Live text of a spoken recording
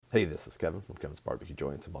Hey, this is Kevin from Kevin's Barbecue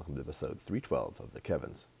Joints, and welcome to episode 312 of the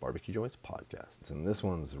Kevin's Barbecue Joints podcast. And this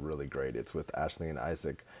one's really great. It's with Ashley and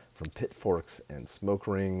Isaac from Pit Forks and Smoke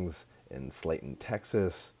Rings in Slayton,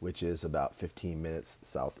 Texas, which is about 15 minutes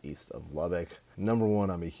southeast of Lubbock. Number one,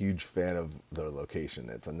 I'm a huge fan of their location.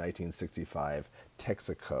 It's a 1965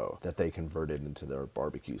 Texaco that they converted into their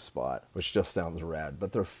barbecue spot, which just sounds rad.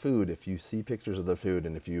 But their food, if you see pictures of their food,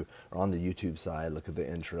 and if you are on the YouTube side, look at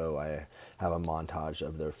the intro, I have a montage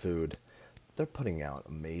of their food. They're putting out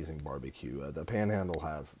amazing barbecue. The Panhandle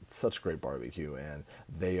has such great barbecue, and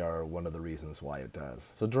they are one of the reasons why it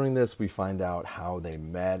does. So during this, we find out how they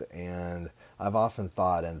met, and I've often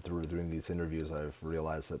thought, and through doing these interviews, I've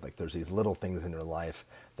realized that like there's these little things in your life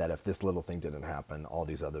that if this little thing didn't happen, all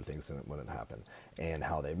these other things wouldn't happen. And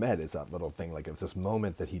how they met is that little thing. Like if this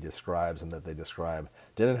moment that he describes and that they describe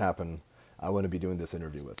didn't happen, I want to be doing this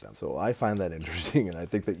interview with them. So I find that interesting, and I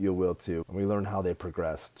think that you will too. And we learn how they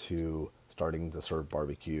progressed to starting to serve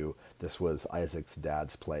barbecue. This was Isaac's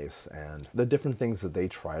dad's place, and the different things that they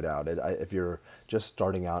tried out. If you're just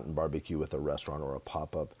starting out in barbecue with a restaurant or a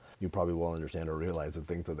pop-up, you probably will understand or realize the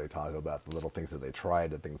things that they talk about, the little things that they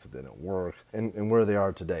tried, the things that didn't work, and where they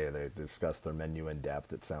are today. They discuss their menu in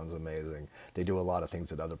depth. It sounds amazing. They do a lot of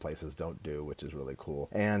things that other places don't do, which is really cool.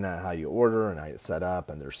 And how you order and how you set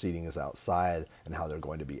up, and their seating is outside, and how they're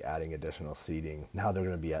going to be adding additional seating. Now they're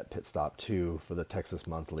going to be at Pit Stop 2 for the Texas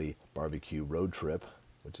Monthly Barbecue Road Trip,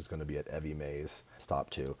 which is going to be at Evie Mays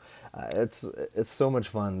Stop 2. It's so much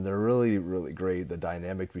fun. They're really, really great. The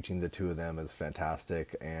dynamic between the two of them is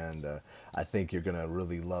fantastic, and I think you're going to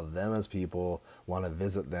really love them as people, want to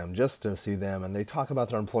visit them just to see them, and they talk about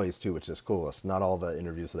their employees too, which is cool. It's not all the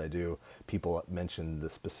interviews that I do, people mention the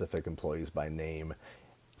specific employees by name,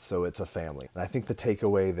 so it's a family. And I think the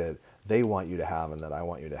takeaway that they want you to have and that I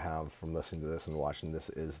want you to have from listening to this and watching this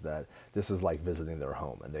is that this is like visiting their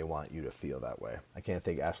home, and they want you to feel that way. I can't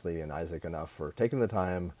thank Ashley and Isaac enough for taking the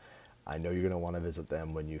time. I know you're going to want to visit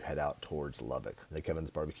them when you head out towards Lubbock. The Kevin's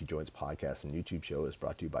Barbecue Joints podcast and YouTube show is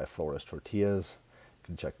brought to you by Flores Tortillas. You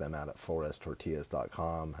can check them out at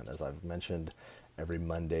florestortillas.com. And as I've mentioned, every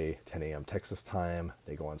Monday, 10 a.m. Texas time,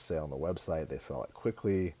 they go on sale on the website. They sell it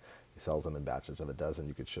quickly. He sells them in batches of a dozen.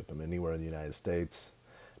 You could ship them anywhere in the United States.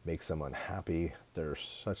 Make someone happy. They're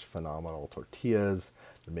such phenomenal tortillas.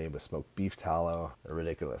 They're made with smoked beef tallow. They're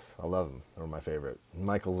ridiculous. I love them. They're my favorite.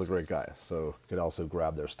 Michael's a great guy, so you could also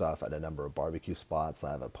grab their stuff at a number of barbecue spots. I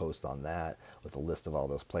have a post on that with a list of all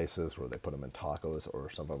those places where they put them in tacos, or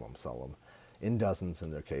some of them sell them in dozens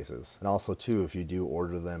in their cases. And also too, if you do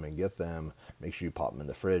order them and get them, make sure you pop them in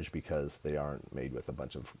the fridge because they aren't made with a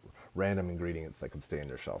bunch of random ingredients that can stay in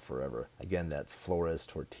your shelf forever. Again, that's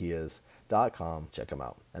florestortillas.com. Check them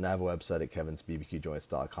out. And I have a website at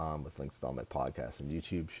kevinsbbqjoints.com with links to all my podcasts and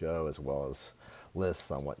YouTube show, as well as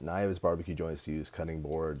lists on what knives barbecue joints use, cutting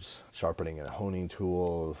boards, sharpening and honing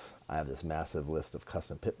tools. I have this massive list of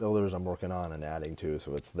custom pit builders I'm working on and adding to,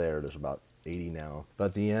 so it's there. There's about 80 now. But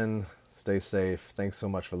at the end, stay safe. Thanks so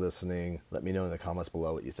much for listening. Let me know in the comments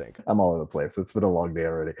below what you think. I'm all over the place. It's been a long day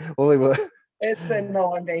already. Well, It's been a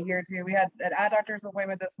long day here too. We had an eye doctor's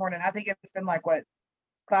appointment this morning. I think it's been like what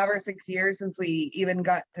 5 or 6 years since we even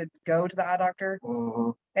got to go to the eye doctor.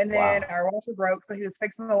 And then our washer broke, so he was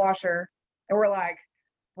fixing the washer, and we're like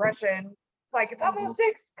rushing, like it's almost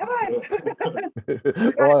 6. Come on.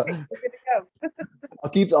 well, We're good to go.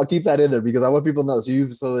 I'll keep that in there because I want people to know.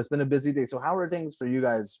 So it's been a busy day. So how are things for you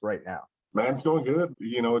guys right now? Man, it's going good.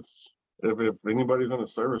 You know, it's if anybody's in the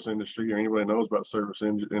service industry or anybody knows about service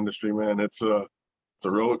industry, man, it's a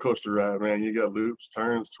roller coaster ride, man. You got loops,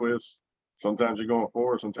 turns, twists. Sometimes you're going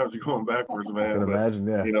forward, sometimes you're going backwards, man. I can imagine,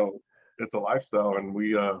 yeah. You know, it's a lifestyle, and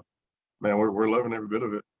man, we're loving every bit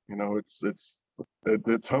of it. You know, it's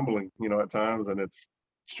humbling, you know, at times, and it's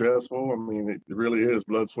stressful. I mean, it really is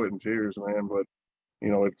blood, sweat, and tears, man. But you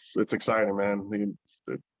know, it's exciting, man. It's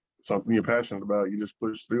something you're passionate about. You just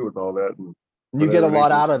push through with all that, and you get a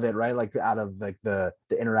lot out of it, right? Like out of like the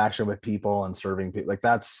interaction with people and serving people. Like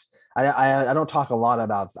that's I don't talk a lot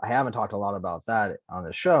about. I haven't talked a lot about that on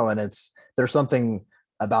the show, and there's something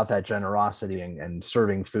about that generosity and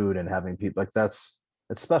serving food and having people like it's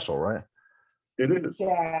special, right? It is.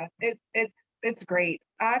 Yeah, it's great.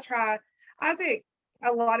 Isaac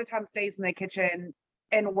a lot of times stays in the kitchen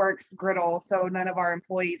and works griddle, so none of our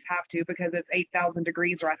employees have to because it's 8,000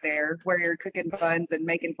 degrees right there where you're cooking buns and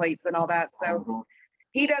making plates and all that. So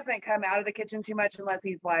he doesn't come out of the kitchen too much unless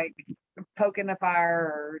he's like poking the fire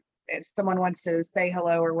or if someone wants to say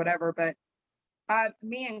hello or whatever. But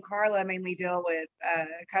me and Carla mainly deal with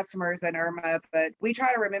customers in Irma, but we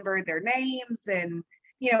try to remember their names and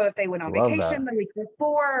if they went on Love vacation that. the week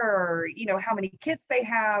before, or, how many kids they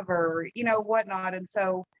have, or, whatnot. And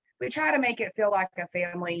so we try to make it feel like a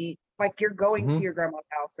family, like you're going to Mhm. your grandma's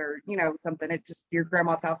house, or, something. It just, your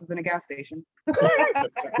grandma's house is in a gas station. Wouldn't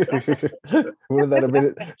that have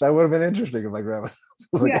been, that would have been interesting if my grandma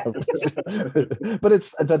was like, Yeah. but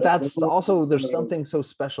it's that's also, there's something so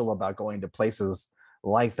special about going to places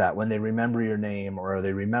like that when they remember your name, or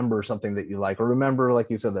they remember something that you like, or remember, like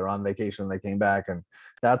you said, they're on vacation, they came back, and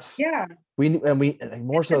that's, Yeah. we and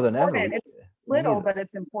more It's so than ever, important. It's we need little, it. but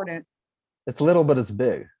it's important. It's little, but it's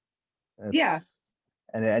big. Yeah. It's,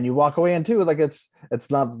 and you walk away, and too, like, it's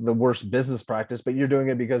not the worst business practice, but you're doing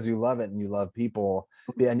it because you love it and you love people,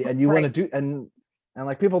 and you want to Right. do, and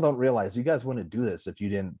like, people don't realize you guys wouldn't do this if you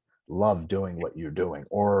didn't love doing what you're doing,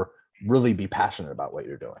 or really be passionate about what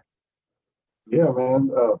you're doing. Yeah,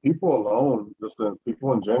 man. People alone, just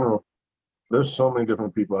people in general. There's so many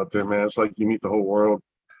different people out there, man. It's like you meet the whole world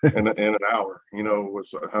in an hour.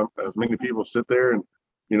 With as many people sit there, and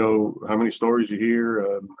how many stories you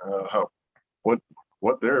hear, how what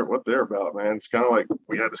what they're about, man. It's kind of like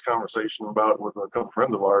we had this conversation about with a couple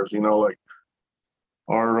friends of ours. Like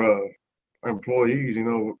our employees,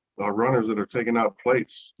 our runners that are taking out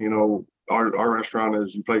plates. Our restaurant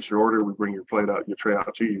is, you place your order, we bring your plate out, your tray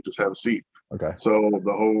out to you, just have a seat. Okay. So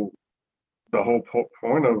the whole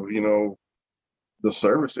point of the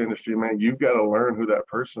service industry, man, you've got to learn who that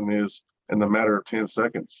person is in the matter of 10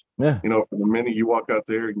 seconds. Yeah. From the minute you walk out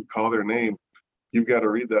there and you call their name, you've got to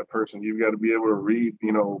read that person. You've got to be able to read,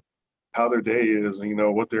 how their day is,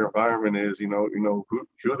 what their environment is, who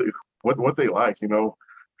they, what they like,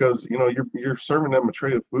 because you're serving them a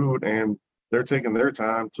tray of food, and they're taking their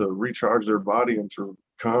time to recharge their body and to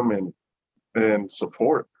come and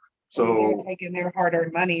support. So they're taking their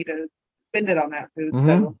hard-earned money to spend it on that food.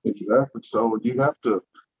 Mhm. exactly. So you have to,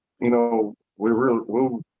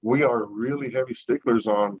 we are really heavy sticklers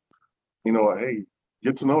on, hey,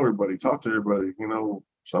 get to know everybody, talk to everybody.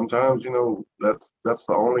 Sometimes, that's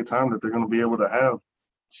the only time that they're going to be able to have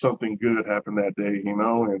something good happen that day, and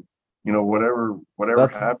whatever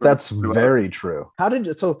happens. That's very true. How did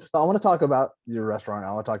you, so I want to talk about your restaurant,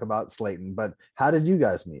 I want to talk about Slayton, but how did you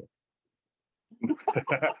guys meet?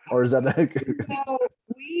 Or is that So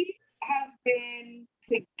we have been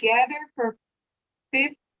together for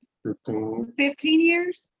 15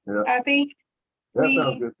 years, Yeah. I think. That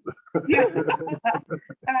sounds good. Yeah.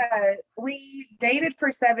 We dated for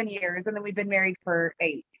 7 years, and then we've been married for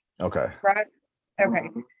 8. Okay. Right? Okay.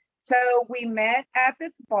 Mhm. So we met at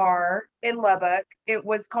this bar in Lubbock. It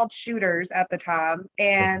was called Shooters at the time.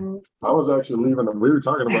 And I was actually leaving them. We were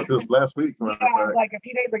talking about this last week. yeah, like a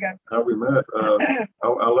few days ago. How we met.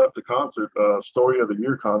 I left the concert, Story of the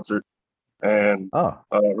Year concert, and Oh,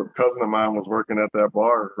 a cousin of mine was working at that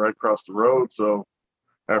bar right across the road. So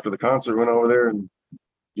after the concert, went over there and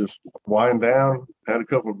just wind down, had a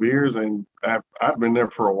couple of beers, and I'd been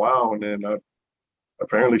there for a while, and then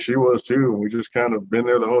apparently she was too. And we just kind of been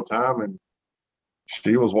there the whole time, and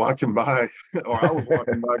she was walking by, or I was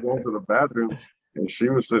walking by going to the bathroom, and she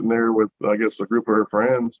was sitting there with, I guess, a group of her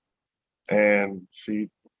friends, and she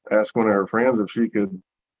asked one of her friends if she could,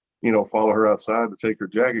 follow her outside to take her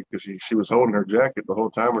jacket, because she was holding her jacket the whole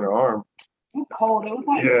time in her arm. It was cold. It was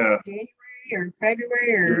like January or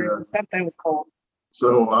February or something. It was cold.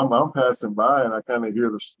 So I'm passing by, and I kind of hear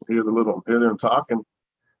them talking,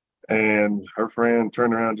 and her friend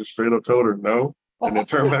turned around, just straight up told her no, and then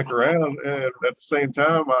turned back around. And at the same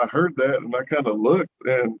time, I heard that, and I kind of looked,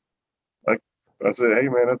 and I said, "Hey,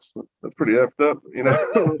 man, that's pretty effed up,"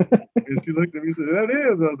 And she looked at me and said, "That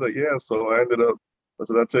is." I was like, "Yeah." So I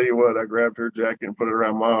said, "I'll tell you what." I grabbed her jacket and put it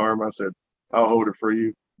around my arm. I said, "I'll hold it for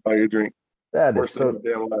you. Buy you a drink." that is Worst day so, of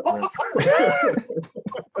my damn life, man.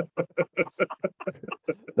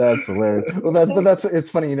 that's hilarious. Well, it's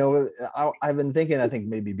funny, I've been thinking, I think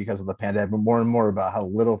maybe because of the pandemic, more and more about how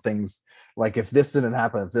little things, like, if this didn't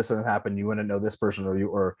happen, you wouldn't know this person, or you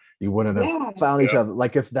wouldn't have found each other.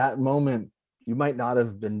 Like, if that moment, you might not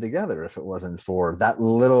have been together if it wasn't for that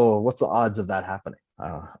little. What's the odds of that happening?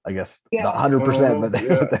 I guess not 100%, but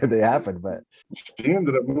they happen. But she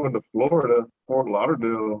ended up moving to Florida, Fort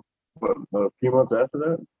Lauderdale, but a few months after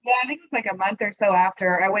that. Yeah, I think it was like a month or so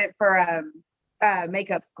after. I went for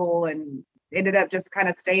makeup school and ended up just kind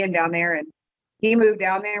of staying down there. And he moved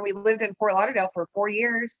down there. We lived in Fort Lauderdale for 4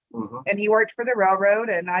 years, and he worked for the railroad,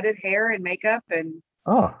 and I did hair and makeup. And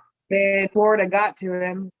then Florida got to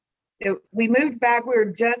him. We moved back. We were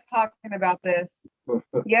just talking about this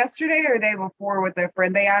yesterday or the day before with a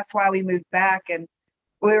friend. They asked why we moved back, and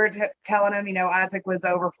we were telling him, Isaac was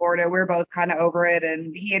over Florida. We were both kind of over it,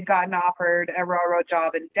 and he had gotten offered a railroad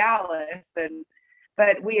job in Dallas,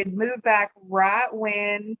 but we had moved back right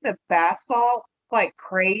when the bath salt like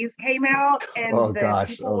craze came out, and Oh the gosh.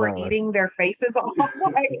 people Oh, were that one. eating their faces off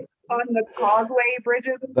like on the causeway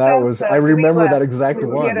bridges and That stuff. was, So I we remember that left. exact We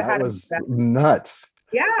one. had to That have was that. nuts.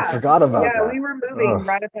 I Yeah, forgot about yeah, that. we were moving Ugh.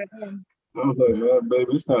 right at that time. I was like, man,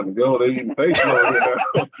 baby, it's time to go. They eating face mode here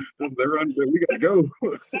now. They're running. We gotta go.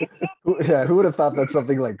 Yeah, who would have thought that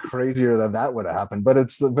something like crazier than that would have happened? But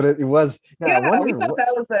it was. Yeah, I Yeah, we wonder thought what.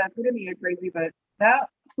 that was the epitome of crazy, but that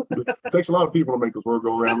It takes a lot of people to make this world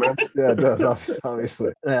go around, man. Yeah, it does.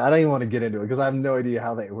 Obviously, yeah, I don't even want to get into it because I have no idea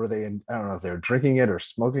how they were. They in, I don't know if they were drinking it or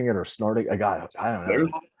smoking it or snorting. I don't know.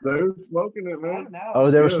 They're smoking it, I man. don't know.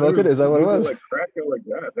 Oh, they were Yeah, smoking. Is that what it was? Like crack. I'm like,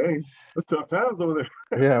 God dang, it's tough times over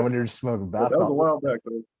there. Yeah, when you're smoking But bath that was a bombs. while back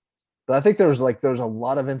though. But I think there was a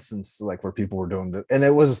lot of instances like where people were doing it, and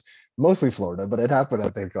it was mostly Florida, but it happened I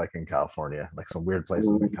think like in California, like some weird places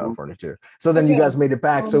in Mhm. California too. So then you Yeah. guys made it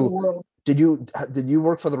back. Oh, So well. did you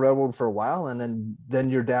work for the railroad for a while, and then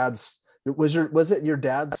your dad's was it your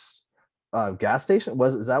dad's gas station?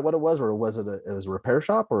 Is that what it was, or was it was a repair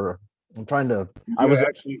shop? Or I'm trying to. I Yeah, was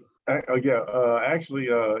actually,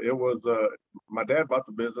 it was my dad bought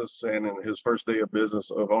the business, and in his first day of business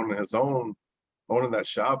of owning that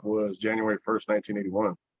shop was January 1st,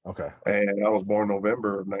 1981, okay. and I was born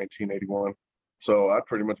November of 1981, so I've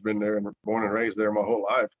pretty much been there and born and raised there my whole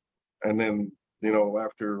life. And then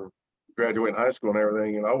after graduating high school and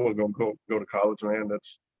everything, I wasn't gonna go to college, man.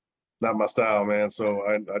 That's not my style, man. So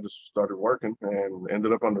I just started working and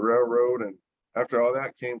ended up on the railroad. And after all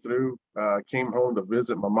that came through, I came home to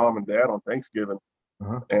visit my mom and dad on Thanksgiving.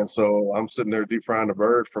 Uh-huh. And so I'm sitting there deep frying the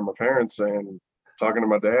bird for my parents and talking to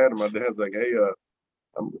my dad. And my dad's like, hey,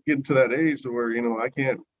 I'm getting to that age to where, I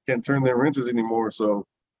can't turn their wrenches anymore. So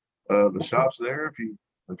the shop's there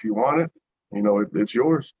if you want it, it's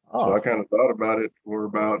yours. So Oh. I kind of thought about it for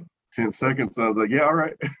about 10 seconds. And I was like, yeah, all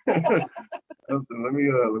right. I said, let me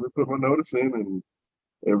put my notice in, and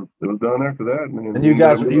it was done after that. And you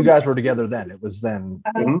guys were together then. It was then.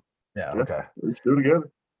 Mhm. Yeah. Yeah. Okay. We're still together.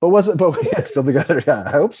 But yeah, still together. Yeah,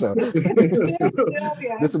 I hope so.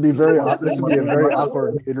 Yeah. This would be a very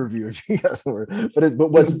awkward interview if you guys were. But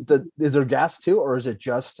is there gas too, or is it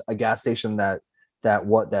just a gas station that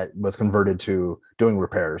was converted to doing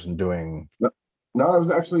repairs and doing? No, it was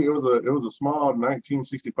a small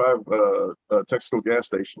 1965 Texaco gas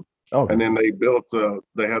station. Oh, And then they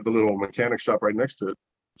had the little mechanic shop right next to it.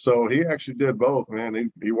 So he actually did both, man.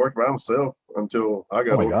 He worked by himself until I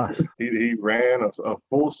got oh my older. gosh. He ran a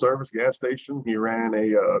full service gas station. He ran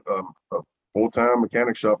a full-time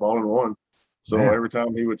mechanic shop all in one. So Man. every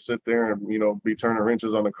time he would sit there and be turning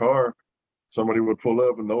wrenches on the car, somebody would pull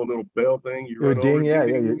up and the old little bell thing. You It would run ding, over,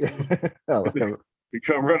 yeah. I like it. you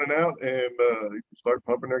come running out and start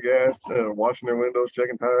pumping their gas, washing their windows,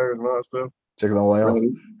 checking tires and all that stuff. Checking the oil.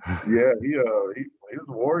 Yeah, he was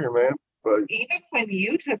a warrior, man. But Even when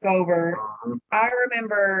you took over, I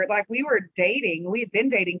remember like we were dating. We had been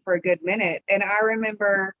dating for a good minute, and I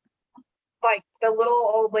remember like the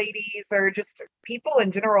little old ladies or just people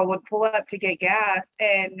in general would pull up to get gas,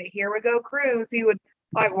 and here we go, Cruz. He would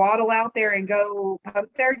like waddle out there and go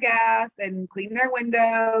pump their gas and clean their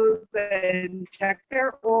windows and check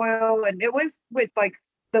their oil. And it was with like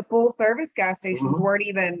the full service gas stations weren't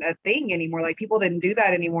even a thing anymore. Like people didn't do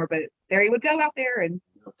that anymore, but there he would go out there, and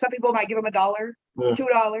some people might give him $1, Yeah.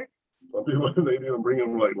 $2. Some people they even bring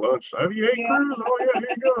him like lunch. Have you ate, Yeah. Cruz? Oh yeah, here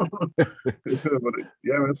you go. But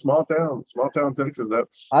yeah, man, small town Texas.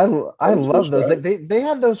 I That's love those. right. They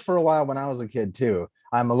had those for a while when I was a kid too.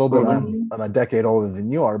 I'm a little bit. I'm a decade older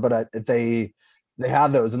than you are, but they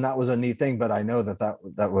had those, and that was a neat thing. But I know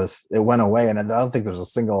that was it went away, and I don't think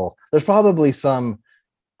there's probably some.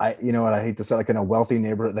 I hate to say, like in a wealthy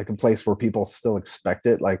neighborhood, like a place where people still expect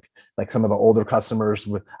it, like some of the older customers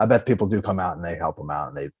would. I bet people do come out and they help them out,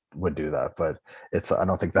 and they would do that. But I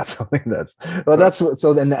don't think that's something that's. Well, that's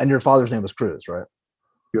so. And your father's name was Cruz, right?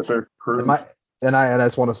 Yes, sir. Cruz. And I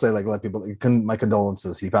just want to say, like, let people. My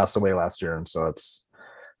condolences. He passed away last year, and so it's.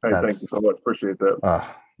 Hey, thank you so much. Appreciate that.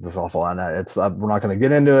 This is awful, and it's we're not going to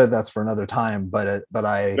get into it. That's for another time. But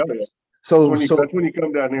I. Yeah, yeah. So that's when you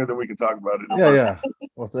come down here, then we can talk about it. Yeah.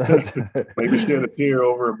 Maybe shed a tear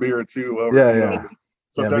over a beer or two. Yeah.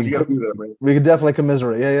 Sometimes you got to do that, man. We could definitely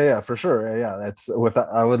commiserate. Yeah, for sure. Yeah. That's with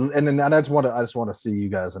I would, and then I just want to see you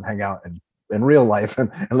guys and hang out in real life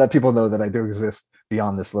and let people know that I do exist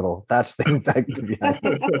beyond this little thatch thing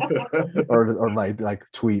or my like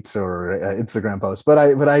tweets or Instagram posts. But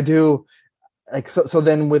I do like so.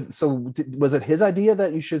 Then was it his idea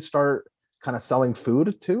that you should start kind of selling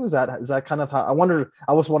food too? Is that kind of how, I wonder,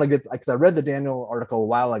 I always want to get, because I read the Daniel article a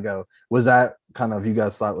while ago. Was that kind of, you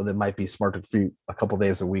guys thought, well, it might be smart to feed a couple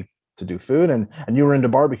days a week to do food, and you were into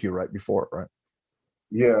barbecue right before, right?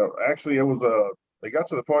 Yeah, actually, it was it got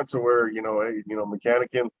to the point to where hey,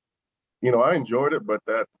 mechanicing, I enjoyed it, but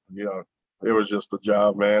that it was just a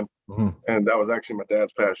job, man, and that was actually my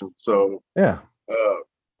dad's passion. So Yeah.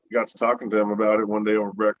 got to talking to him about it one day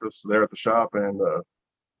over breakfast there at the shop, and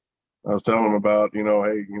I was telling him about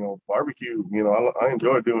hey, barbecue, I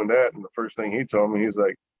enjoy doing that. And the first thing he told me, he's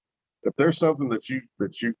like, if there's something that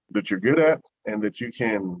you're good at and that you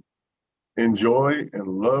can enjoy and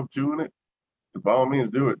love doing it, by all means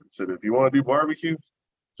do it. He said, if you want to do barbecue,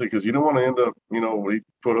 because you don't want to end up, we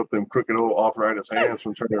put up them crooked old arthritis hands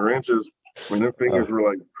from turning wrenches when their fingers were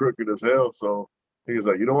like crooked as hell. So he was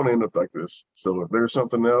like, you don't want to end up like this. So if there's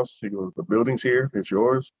something else, he goes, the building's here, it's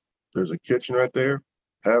yours. There's a kitchen right there.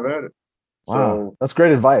 Have at it. Wow, so that's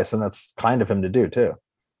great advice, and that's kind of him to do too.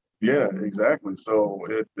 Yeah, exactly. So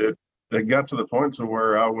it got to the point to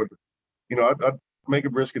where I would, I'd make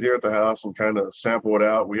a brisket here at the house and kind of sample it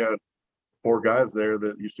out. We had 4 guys there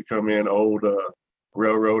that used to come in, old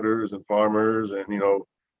railroaders and farmers and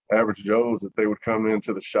average Joes, that they would come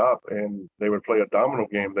into the shop and they would play a domino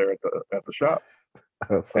game there at the shop.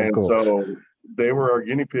 That's so And cool. so they were our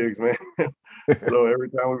guinea pigs, man. So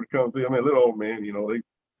every time we would come through, I mean, little old man,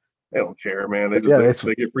 they don't care, man. They just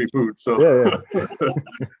they get free food. So yeah.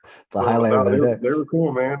 It's a highlight of their day. They were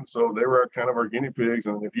cool, man. So they were kind of our guinea pigs.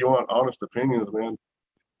 And if you want honest opinions, man,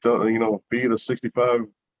 feed a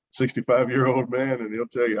 65-year-old man and he'll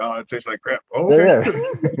tell you, oh, it tastes like crap. Oh, okay.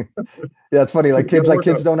 Yeah, it's funny. Like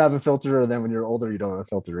kids don't have a filter, and then when you're older, you don't have a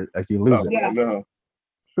filter. Like you lose it. Yeah. No,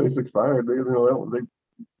 it's expired. They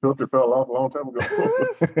filter fell off a long time ago.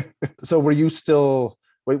 So were you still?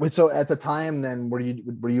 Wait, so at the time, then were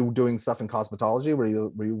you doing stuff in cosmetology? Were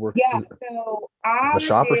you working? Yeah, so I the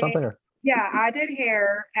shop did, or something? Or? Yeah, I did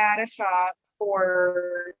hair at a shop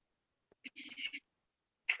for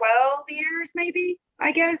 12 years, maybe,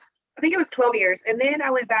 I guess. I think it was 12 years. And then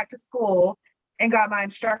I went back to school and got my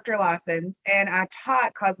instructor license, and I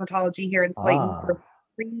taught cosmetology here in Slayton for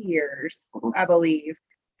 3 years, I believe.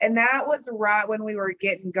 And that was right when we were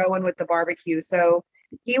getting going with the barbecue. So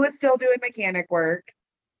he was still doing mechanic work.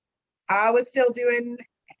 I was still doing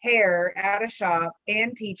hair at a shop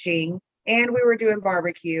and teaching, and we were doing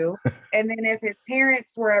barbecue. And then if his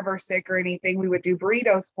parents were ever sick or anything, we would do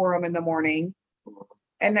burritos for them in the morning.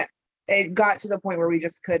 And it got to the point where we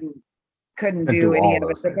just couldn't do any of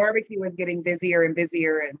it. The barbecue was getting busier and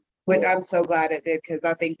busier, and which I'm so glad it did, because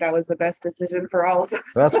I think that was the best decision for all of us.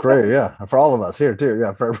 That's great. Yeah. For all of us here too.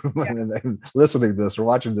 Yeah. For everyone and listening to this or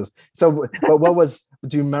watching this. So, but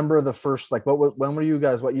do you remember the first, like, when were you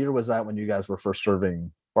guys, what year was that when you guys were first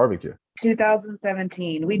serving barbecue?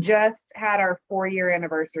 2017. We just had our 4-year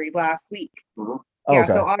anniversary last week. Mm-hmm. Yeah.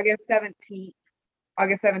 Okay. So August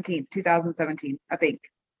 17th, 2017, I think.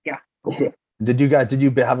 Yeah. Did you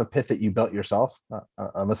have a pit that you built yourself?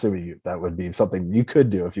 I'm assuming that would be something you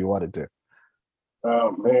could do if you wanted to.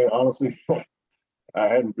 Man, honestly, I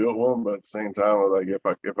hadn't built one, but at the same time, I was like, if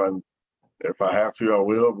I have to, I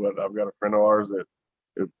will. But I've got a friend of ours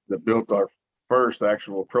that built our first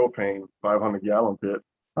actual propane 500-gallon pit,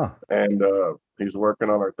 and he's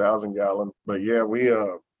working on our 1,000-gallon. But yeah, we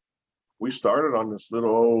started on this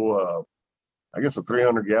little old, I guess, a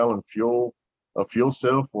 300-gallon fuel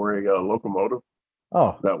cell for a locomotive.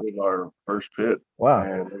 Oh, that was our first pit. Wow.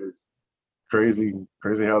 And it was crazy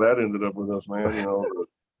how that ended up with us, man.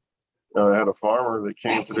 I had a farmer that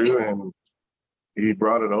came through and he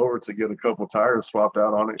brought it over to get a couple tires swapped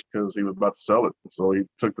out on it because he was about to sell it. So he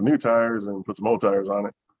took the new tires and put some old tires on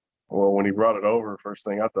it. Well, when he brought it over, first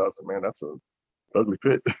thing I thought, I said, man, that's a ugly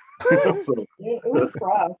pit. So it was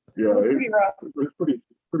rough. Yeah, it was pretty rough. It's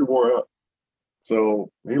pretty wore out. So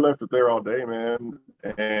he left it there all day, man,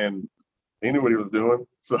 and he knew what he was doing.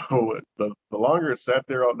 So the longer it sat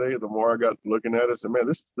there all day, the more I got looking at it. I said, man,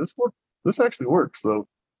 this actually works. So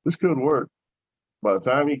this could work. By the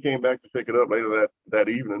time he came back to pick it up later that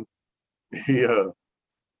evening, I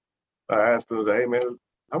asked him, I said, hey man,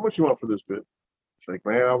 how much you want for this bit? He's like,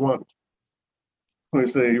 man, I want. He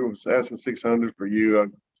said he was asking 600 for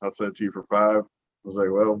you. I said to you for 5. I was like,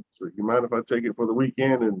 well, so you mind if I take it for the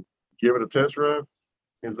weekend and give it a test drive?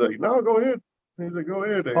 He's like, no, go ahead. He's like, go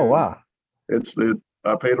ahead. And oh wow. I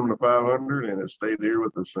paid him the 500 and it stayed there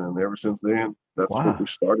with us. And ever since then, that's what we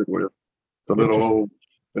started with.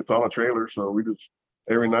 It's on a trailer. So we just,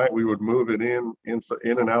 every night we would move it in and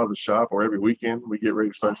out of the shop, or every weekend we get ready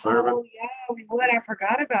to start serving. Oh yeah, we would. I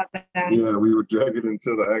forgot about that. Yeah, we would drag it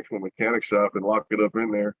into the actual mechanic shop and lock it up in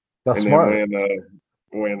there. That's And then smart.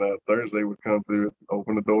 when Thursday would come through,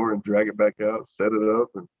 open the door and drag it back out, set it up,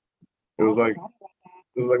 and it was like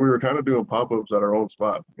we were kind of doing pop-ups at our own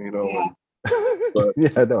spot, you know. Yeah. But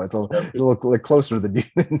Yeah, no, it's a little like closer than you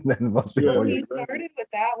than most Yeah, people. When you- we started with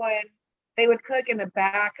that one, they would cook in the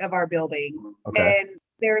back of our building. Okay. And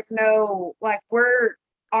there's no, like, we're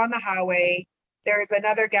on the highway. There's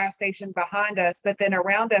another gas station behind us, but then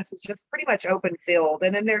around us is just pretty much open field.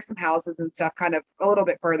 And then there's some houses and stuff kind of a little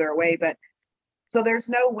bit further away. But so there's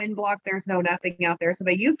no wind block, there's no nothing out there. So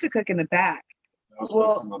they used to cook in the back. I was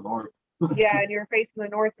Well- facing the north. Yeah, and you're facing the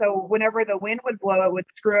north. So whenever the wind would blow, it would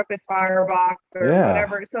screw up his firebox or Yeah.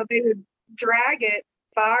 whatever. So they would drag it,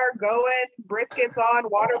 fire going, briskets on,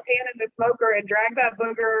 water pan in the smoker, and drag that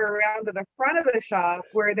booger around to the front of the shop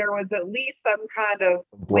where there was at least some kind of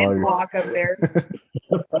wind Blow. block up there. I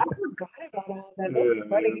forgot about all that. That's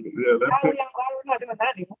funny. Yeah, Now that's we're not doing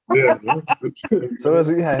that anymore. yeah. So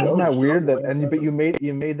yeah, isn't that was weird that struggling. but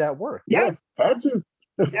you made that work. Yeah, had to.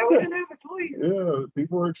 yeah, we didn't have a choice. Yeah,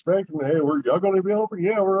 people were expecting, hey, y'all gonna be open?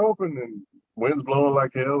 Yeah, we're open. And wind's blowing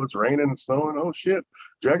like hell. It's raining and snowing. Oh shit,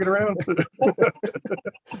 drag it around.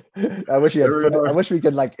 I wish you had There we footage. I are. wish we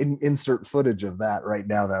could like insert footage of that right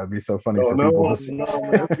now. That would be so funny Oh for no, people no, to see.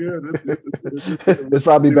 that's good. It's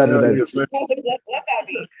probably better than Let that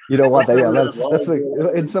be. you don't want that. Yeah, Yeah, that's like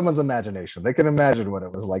yeah. in someone's imagination. They can imagine what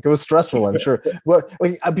it was like. It was stressful, I'm sure. Well,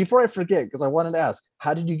 wait, before I forget, because I wanted to ask,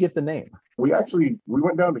 how did you get the name? We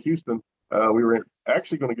went down to Houston. We were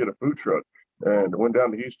actually going to get a food truck and went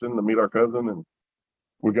down to Houston to meet our cousin, and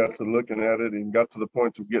we got to looking at it and got to the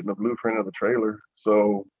point of getting a blueprint of the trailer.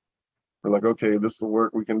 So we're like, okay, this will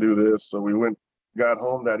work. We can do this. So we got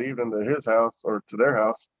home that evening to his house or to their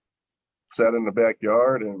house, sat in the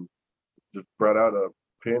backyard and just brought out a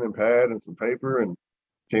pen and pad and some paper and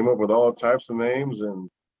came up with all types of names and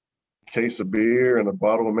case of beer and a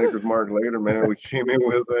bottle of Maker's Mark later, man. We came in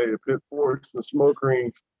with a Pit Forks and smoke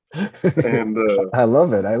rings. And I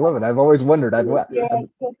love it. I love it. I've always wondered. Yeah,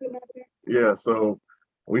 yeah, so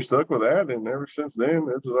we stuck with that, and ever since then,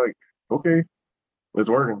 it's like, okay, it's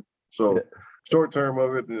working. So Yeah. short term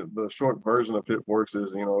of it, the short version of Pit Forks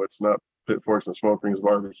is, it's not Pit Forks and Smoke Rings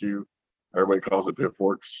Barbecue. Everybody calls it Pit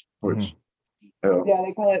Forks, which yeah,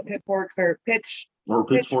 they call it pitchforks or or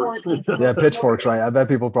pitchforks. pitchforks. and Yeah, smoke pitchforks, rings. right? I bet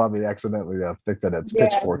people probably accidentally think that it's Yeah.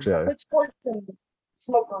 pitchforks. Yeah. Pitchforks and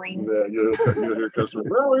smoke rings. Yeah, you'll hear customers.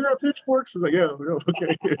 Well, we got pitchforks. It's like, yeah,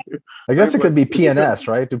 okay. I guess it Same could be place. PNS,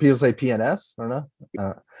 right? Do people say PNS or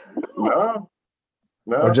no?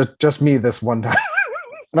 No, Or just me this one time?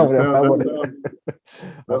 No, That I sounds- wouldn't.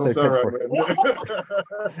 I'll say doesn't sound pitchfork. right,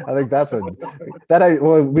 man. I think that's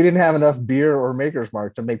we didn't have enough beer or Maker's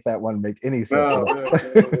Mark to make that one make any sense. No, at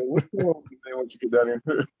all. which one they want you to get down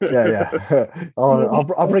here? Yeah, yeah.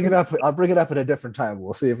 I'll bring it up. I'll bring it up at a different time.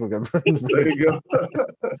 We'll see if we can. There you go.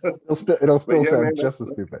 It'll still yeah, sound man, just as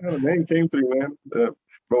that's stupid. how the name came through, man.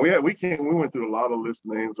 But we went through a lot of list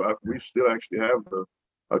names. We still actually have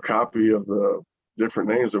a copy of the different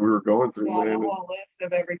names that we were going through, Yeah, the man. whole list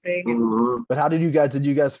of everything. Mhm. But how did you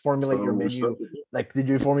guys formulate So your we menu? stuck with it. Like, did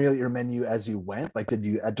you formulate your menu as you went? Like, did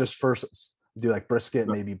you just first do like brisket,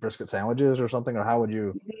 maybe brisket sandwiches or something, or how would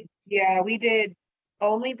you? Yeah, we did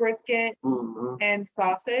only brisket Mhm. and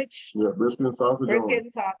sausage. Yeah, brisket and sausage. Brisket only.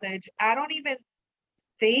 and sausage. I don't even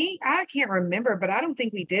think, I can't remember, but I don't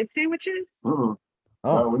think we did sandwiches. Mhm.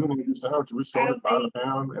 Oh, No, we didn't even do sandwiches. We sold don't it by the think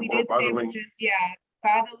pound We and did by the link. sandwiches, yeah,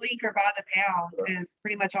 by the link or by the pound is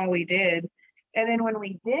pretty much all we did. And then when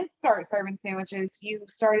we did start serving sandwiches, you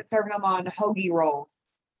started serving them on hoagie rolls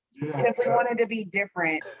because we wanted to be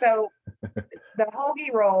different. So the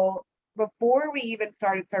hoagie roll, before we even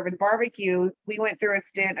started serving barbecue, we went through a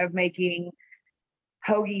stint of making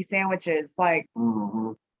hoagie sandwiches, like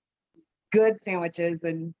Mhm. good sandwiches,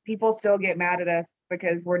 and people still get mad at us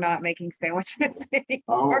because we're not making sandwiches I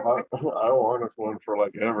anymore. will harness one for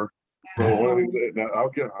like ever. So one of these days, now I'm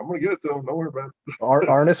gonna get it to them. Don't worry about it.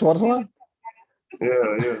 Arnis wants one.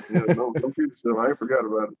 Yeah. No pizza stuff. I ain't forgot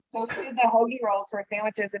about it. So we did the hoagie rolls for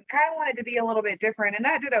sandwiches and kind of wanted to be a little bit different, and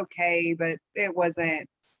that did okay, but it wasn't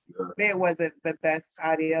the best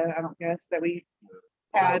idea, I don't guess, that we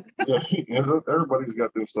had. Yeah, everybody's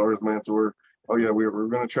got them stories, man. To where, oh yeah, we're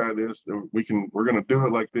gonna try this. We're gonna do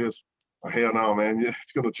it like this. Oh, hell no, man. Yeah,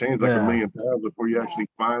 it's gonna change like Yeah. a million times before you actually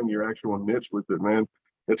find your actual niche with it, man.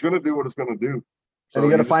 It's gonna do what it's gonna do. And you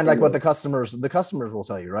got to just find like what gotta- the customers will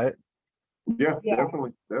tell you, right? Yeah, Yeah.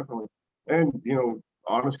 definitely. And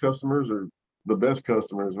honest customers are the best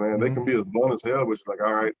customers, man. They can be as blunt as hell, which is like,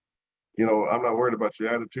 all right, I'm not worried about your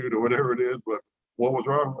attitude or whatever it is, but what was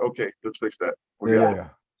wrong? Okay, let's fix that. We got it. Yeah.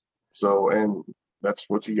 So, and that's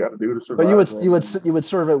what you got to do to survive. But you would man. you would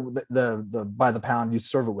serve it with the by the pound. You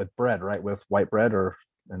serve it with bread, right? With white bread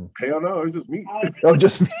and Hell no, it's just meat. oh,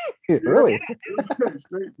 just meat. Really?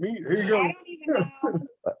 Straight meat. Here you I go. don't even know.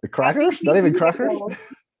 Crackers? I Not think even we crackers?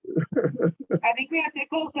 I think we had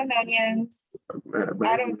pickles and onions. Man,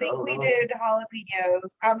 I don't think we know. did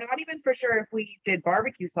jalapenos. I'm not even for sure if we did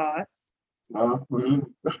barbecue sauce. No, Hey,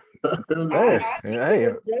 I think hey.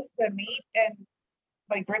 it was just the meat and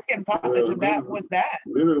like brisket and sausage, and that was that.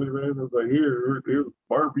 literally, man, it's like here's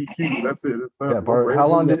barbecue. That's it. It's not. Yeah, how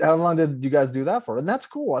long did you guys do that for? And that's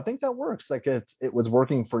cool. I think that works. Like it was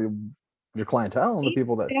working for your clientele and the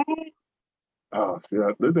people that. Oh,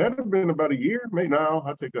 yeah, that had been about a year. Maybe now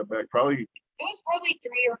I take that back. Probably It was probably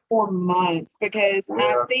 3 or 4 months because I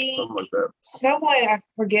yeah, think something like that. someone, I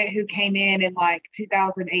forget who came in like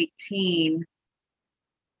 2018.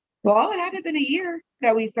 Well, it had to have been a year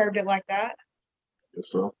that we served it like that.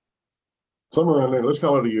 So somewhere around there. Let's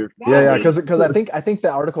call it a year. Yeah, because I think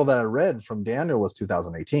the article that I read from Daniel was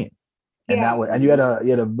 2018, and Yeah. that was, and you had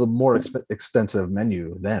a more extensive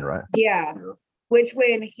menu then, right? Yeah. Yeah. Which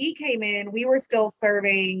when he came in, we were still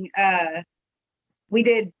serving we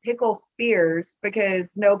did pickle spears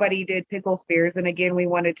because nobody did pickle spears. And again, we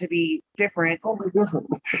wanted to be different. Totally different.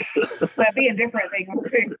 That being different thing was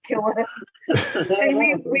going to kill us. And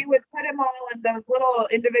we would put them all in those little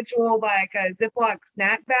individual like Ziploc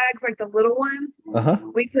snack bags, like the little ones. Uh-huh.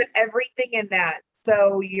 We put everything in that.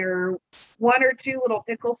 So your 1 or 2 little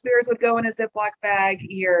pickle spears would go in a Ziploc bag.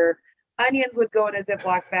 Your onions would go in a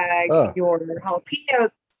Ziploc bag. Oh. Your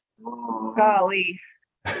jalapenos, golly,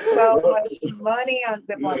 so much money on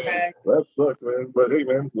Ziploc bags. That sucks, man. But hey,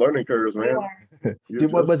 man, it's learning curves, man.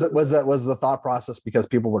 Dude, what was it? Was the thought process because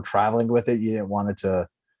people were traveling with it? You didn't want it to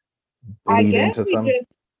I lead guess into we some. just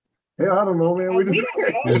Yeah, I don't know, man. We we just,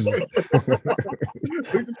 don't know.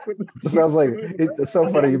 It sounds like it's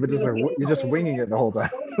so funny. You're just winging it the whole time.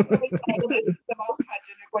 This is the most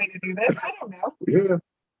hygienic way to do this. I don't know. yeah.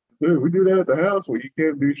 Dude, we do that at the house where you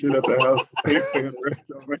can't do shit at the house. Same thing at the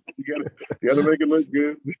restaurant, man. You gotta make it look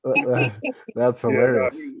good. That's Yeah,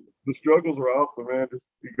 hilarious. I mean, the struggles were awesome, man. Just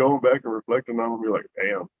going back and reflecting on them, you're like,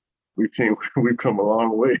 damn, we've come a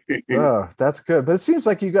long way. Oh, that's good. But it seems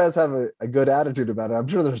like you guys have a good attitude about it. I'm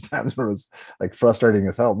sure there's times where it was like frustrating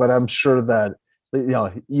as hell, but I'm sure that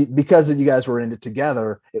because you guys were in it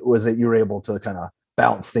together, it was that you were able to kind of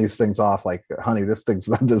bounce these things off. Like, honey, this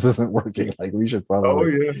isn't working. Like, we should probably. Oh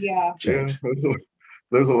yeah, Yeah. change. yeah.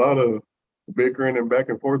 There's a lot of bickering and back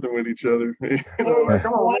and forth with each other. There's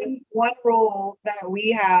one rule that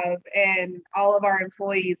we have, and all of our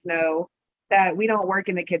employees know that we don't work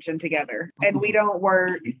in the kitchen together, and we don't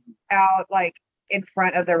work out like in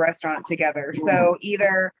front of the restaurant together. So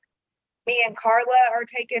either me and Carla are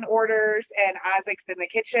taking orders, and Isaac's in the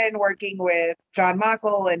kitchen working with John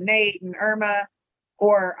Michael and Nate and Irma,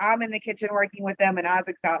 or I'm in the kitchen working with them and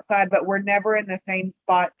Isaac's outside, but we're never in the same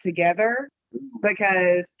spot together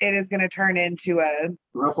because it is going to turn into a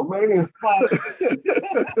WrestleMania. club.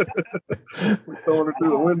 We're throwing it through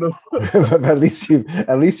the window. But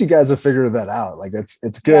at least you guys have figured that out. Like,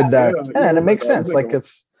 it's good that, and it makes sense. Like,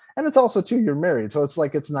 it's also too, you're married, so it's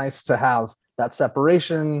like it's nice to have that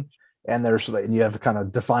separation, and you have kind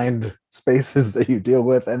of defined spaces that you deal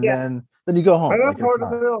with, and then you go home. Man, that's Like, hard as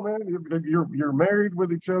hell, man. You're married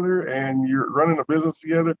with each other and you're running a business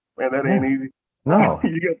together. Man, that ain't easy. No.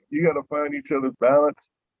 you got to find each other's balance.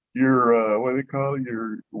 Your what do they call it?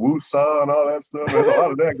 Your woo-saw and all that stuff. There's a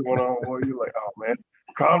lot of that going on. Boy, you're like, oh man,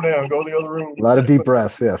 calm down, go to the other room. A lot of deep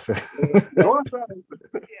breaths. Yes. Go inside.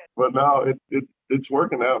 But now it's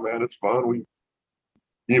working out, man. It's fun.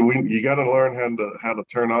 You got to learn how to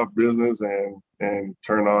turn off business and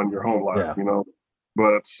turn on your home life. Yeah.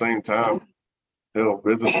 But at the same time,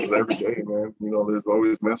 business is every day, man. There's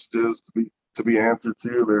always messages to be answered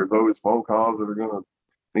to. There's always phone calls that are gonna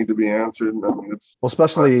need to be answered. I mean, Well,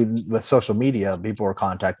 especially with social media, people are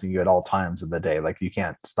contacting you at all times of the day. Like, you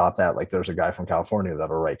can't stop that. Like, there's a guy from California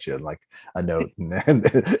that'll write you like a note and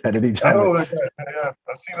at any I time. know that guy. Yeah,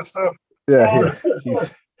 I've seen the stuff. Yeah.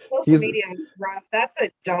 Social media is rough. That's a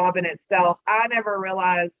job in itself. I never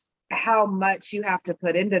realized how much you have to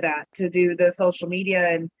put into that to do the social media.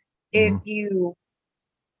 And if you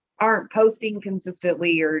aren't posting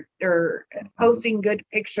consistently or posting good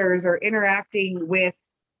pictures or interacting with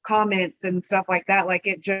comments and stuff like that, like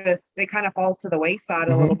it kind of falls to the wayside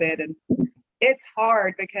a little bit. And it's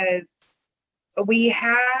hard because we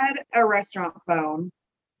had a restaurant phone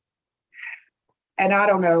and I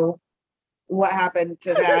don't know what happened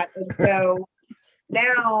to that. And so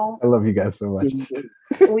now I love you guys so much.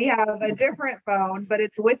 we have a different phone, but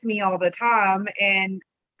it's with me all the time. And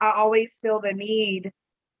I always feel the need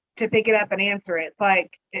to pick it up and answer it.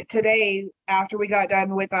 Like today, after we got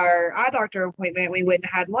done with our eye doctor appointment, we went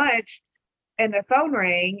and had lunch and the phone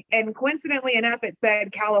rang. And coincidentally enough, it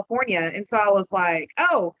said California. And so I was like,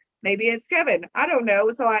 oh, maybe it's Kevin. I don't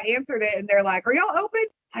know. So I answered it and they're like, are y'all open?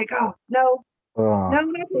 Like, oh, no, Oh, no,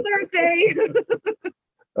 not till Thursday.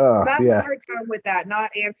 That's a yeah. hard time with that, not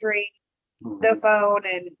answering the phone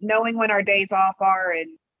and knowing when our days off are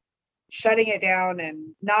and shutting it down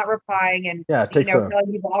and not replying and Yeah, it takes a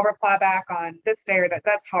telling people I'll reply back on this day or that.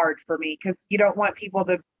 That's hard for me because you don't want people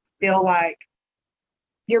to feel like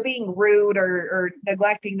you're being rude or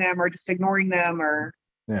neglecting them or just ignoring them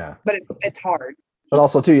yeah. but it's hard. But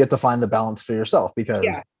also too, you have to find the balance for yourself because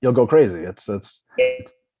Yeah. you'll go crazy. It's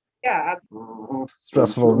Yeah.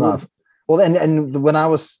 stressful enough. Well, and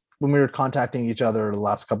when we were contacting each other the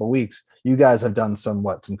last couple of weeks, you guys have done some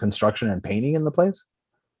construction and painting in the place.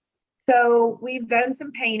 So we've done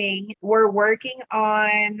some painting. We're working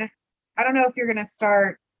on, I don't know if you're going to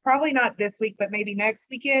start, probably not this week, but maybe next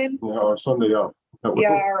weekend. Yeah, or Sunday off. Yeah,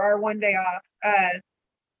 our one day off.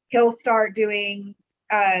 He'll start doing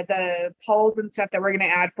the poles and stuff that we're going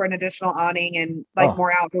to add for an additional awning and like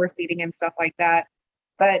more outdoor seating and stuff like that.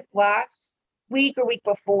 But last week or week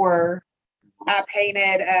before, I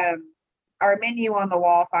painted our menu on the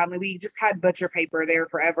wall. Finally, we just had butcher paper there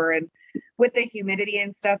forever, and with the humidity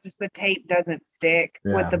and stuff, just the tape doesn't stick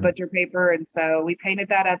with the butcher paper, and so we painted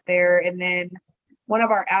that up there. And then one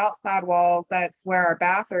of our outside walls, that's where our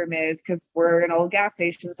bathroom is, because we're an old gas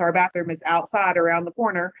station, so our bathroom is outside around the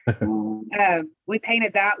corner. We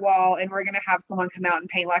painted that wall, and we're gonna have someone come out and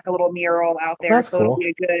paint like a little mural out there. That's so cool. It'll be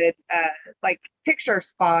a good like picture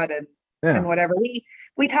spot and whatever.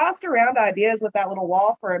 We tossed around ideas with that little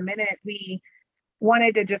wall for a minute. We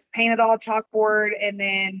wanted to just paint it all chalkboard and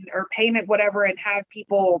then or paint it whatever and have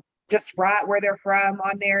people just write where they're from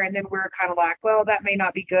on there. And then we were kind of like, well, that may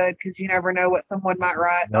not be good because you never know what someone might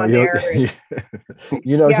write on there. And,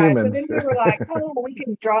 humans. So then we were like, oh, we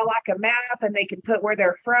can draw like a map and they can put where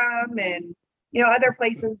they're from. And, other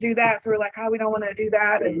places do that. So we're like, oh, we don't want to do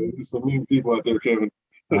that. And There's some mean people out there, Kevin.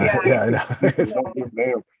 Yeah, I know. Don't give a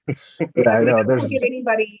damn. Yeah, I know. Don't There's give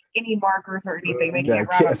anybody any markers or anything. They yeah, can't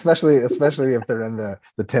write. especially if they're in the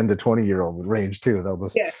 10 to 20-year-old range too. They'll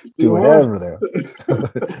just Yeah. do whatever they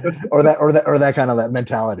or that kind of that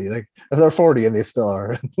mentality. Like if they're 40 and they still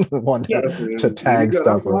are one Yeah. to tag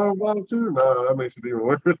stuff. Too. No, that makes it even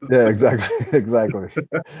worse. Yeah, exactly.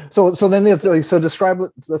 So then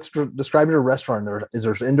let's describe your restaurant. Is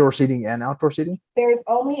there indoor seating and outdoor seating? There's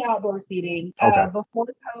only outdoor seating. Okay. Before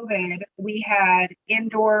COVID, we had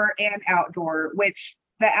indoor and outdoor, which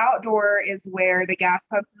the outdoor is where the gas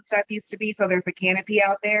pumps and stuff used to be. So there's a canopy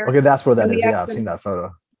out there. Okay, that's where that And is. we have Yeah, I've some- seen that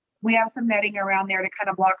photo. We have some netting around there to kind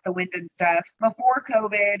of block the wind and stuff. Before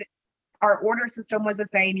COVID, our order system was the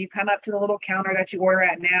same. You come up to the little counter that you order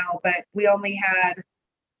at now, but we only had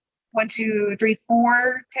 1, 2, 3,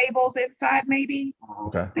 4 tables inside maybe.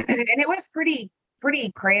 Okay. And it was pretty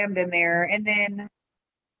crammed in there. And then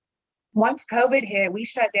once COVID hit, we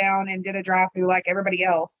shut down and did a drive-through like everybody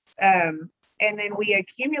else. And then we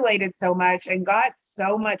accumulated so much and got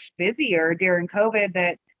so much busier during COVID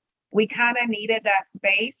that we kind of needed that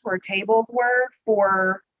space where tables were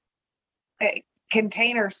for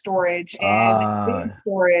container storage and food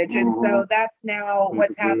storage. And so that's now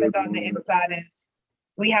what's happened on the inside is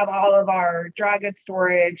we have all of our dry goods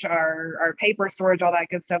storage, our paper storage, all that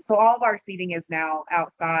good stuff. So all of our seating is now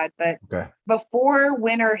outside. But before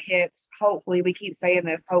winter hits, hopefully, we keep saying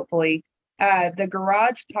this, hopefully, the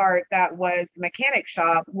garage part that was the mechanic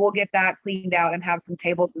shop, we'll get that cleaned out and have some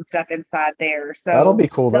tables and stuff inside there. So that'll be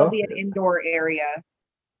cool there'll though. be an indoor area.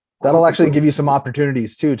 That'll actually give you some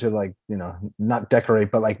opportunities too to like, not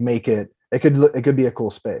decorate, but like make it could be a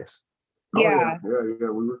cool space. Yeah.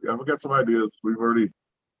 We've got some ideas.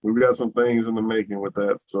 We've got some things in the making with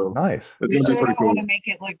that. So Nice. We it's sure gonna be don't pretty want cool. to make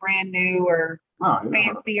it look brand new or Yeah.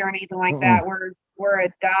 fancy or anything like that. We're a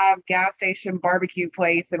dive gas station barbecue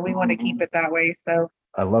place and we want to keep it that way. So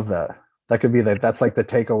I love that. That could be that's like the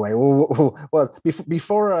takeaway. Well,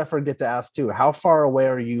 before I forget to ask too, how far away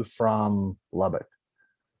are you from Lubbock?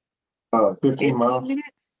 15 miles.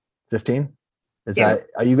 minutes. 15? Is Yeah. that,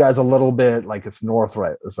 are you guys a little bit like it's north,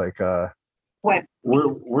 right? It's like What?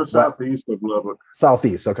 We're southeast of Lubbock.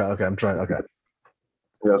 southeast. Okay. I'm trying. Okay.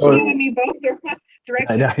 Yeah. Oh, So You and me both are I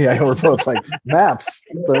directions. know, yeah, we're both like maps.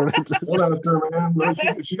 So- what I was doing, man, no,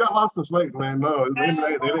 she got lost in Slayton, man. No, they ain't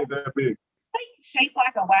that big. It's like shaped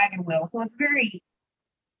like a wagon wheel. So it's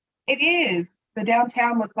it is. the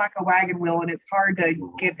downtown looks like a wagon wheel, and it's hard to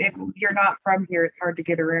get if you're not from here. It's hard to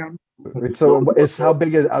get around. So it's how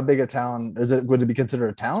big a town is it? Would it be considered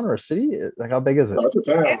a town or a city? Like how big is it? No, it's a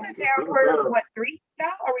town. In the town, we're what 3,000?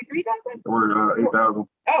 Are we 3,000? We're 8,000.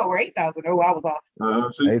 Oh, we're 8,000. Oh, I was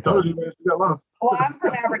off. See, told you, man, you got lost. Well, I'm from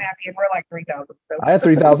Abernathy, and we're like 3,000. So. I had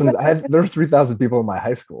 3,000. There were 3,000 people in my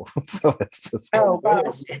high school, so it's just Oh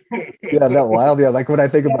gosh. yeah, that wild. Yeah, like when I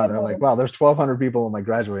think about it, I'm like, wow, there's 1,200 people in my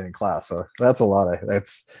graduating class, so that's a lot of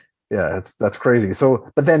that's crazy. So,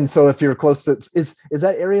 but then, so if you're close to, is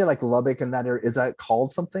that area like Lubbock and that area, is that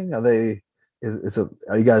called something? Are they, is it,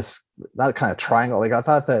 are you guys that kind of triangle? Like I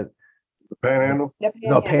thought that The Panhandle.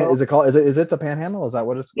 is it called, is it the Panhandle? Is that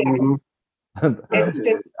what it's Yeah. Mhm. It's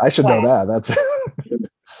just I should know that. That's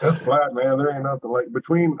That's flat, man. There ain't nothing like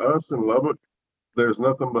between us and Lubbock. There's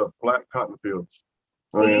nothing but flat cotton fields.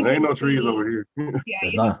 I So mean, you there ain't can no trees see- over here. yeah,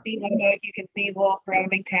 There's you not. can see Lubbock, you can see little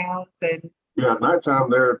surrounding towns, and Yeah, at nighttime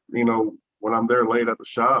there, when I'm there late at the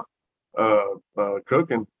shop,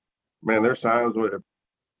 cooking, man, there's times where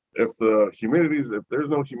if if there's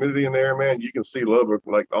no humidity in there, man, you can see Lubbock,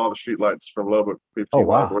 like all the street lights from Lubbock, 15 Oh,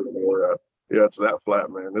 miles wow. away from where we're at. Yeah, it's that flat,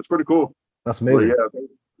 man. It's pretty cool. that's But amazing.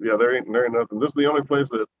 yeah, there ain't nothing. This is the only place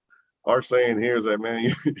that our saying here is that,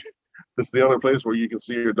 man, this is the only place where you can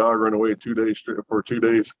see your dog run away 2 days straight for 2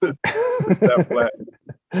 days. It's that flat.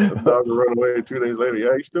 The dog will run away 2 days later.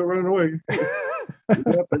 Yeah, he's still running away.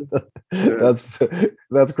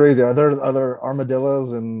 That's crazy. Are there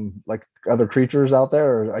armadillos and like other creatures out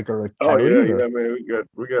there, or like Oh coyotes? yeah, or- yeah, man.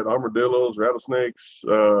 We got armadillos, rattlesnakes,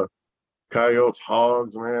 coyotes,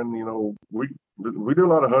 hogs, man. We do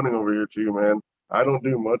a lot of hunting over here too, man. I don't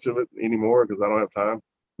do much of it anymore because I don't have time.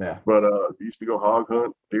 Yeah. But used to go hog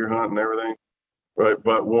hunt, deer hunt, and everything. Right,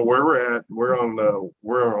 but where we're at, we're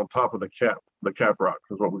on top of the cap rock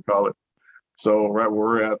is what we call it. So right where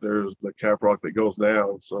we're at, there's the cap rock that goes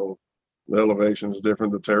down. So the elevation is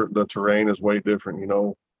different. The terrain is way different.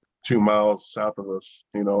 2 miles south of us,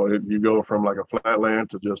 you go from like a flatland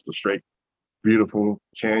to just a straight, beautiful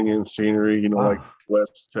canyon scenery. Like Wow.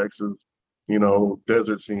 West Texas,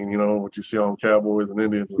 desert scene. What you see on cowboys and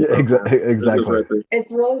Indians. And Yeah, stuff, man. It's just exactly. right there.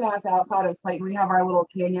 it's really nice outside of Slayton. We have our little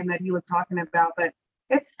canyon that he was talking about, but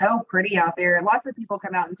it's so pretty out there. Lots of people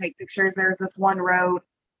come out and take pictures. There's this one road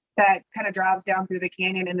that kind of drives down through the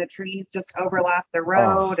canyon, and the trees just overlap the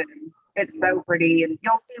road, and it's so pretty. And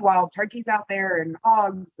you'll see wild turkeys out there, and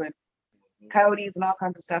hogs, and coyotes, and all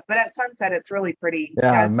kinds of stuff. But at sunset, it's really pretty.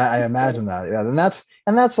 Yeah, Guys, I imagine that. Yeah,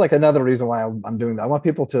 and that's like another reason why I'm doing that. I want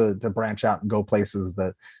people to branch out and go places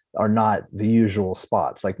that are not the usual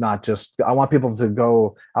spots. Like not just, I want people to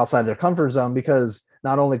go outside their comfort zone, because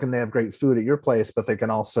not only can they have great food at your place, but they can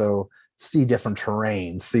also see different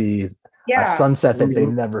terrain, see a yeah, sunset that they've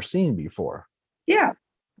never seen before. yeah.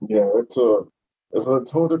 Yeah, it's a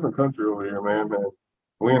whole different country over here, man.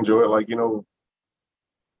 We enjoy it. Like,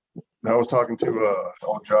 I was talking to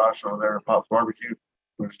old Josh over there at Pop's Barbecue.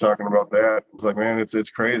 We was talking about that. It's like, man, it's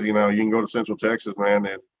crazy now. You can go to Central Texas, man,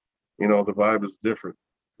 and the vibe is different.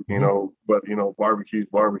 But barbecue's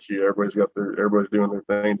barbecue. Everybody's doing their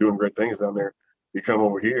thing, doing great things down there. You come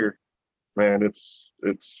over here, man, it's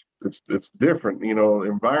different.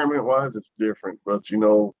 Environment wise, it's different. But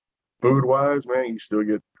food wise, man, you still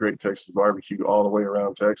get great Texas barbecue all the way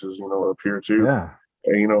around Texas. Up here too. Yeah.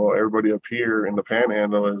 And, everybody up here in the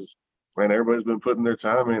Panhandle is, man, everybody's been putting their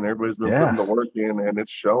time in. Everybody's been Yeah. putting the work in, and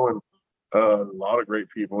it's showing. A lot of great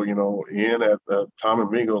people. Ian at Tom and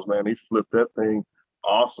Mingles, man, he flipped that thing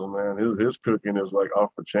awesome, man. His cooking is like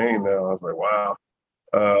off the chain now. I was like, wow.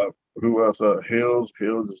 Who else? Hills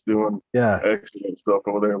is doing Yeah. excellent stuff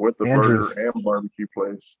over there with the Andrews. burger and barbecue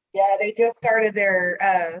place. Yeah, they just started their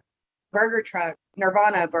burger truck,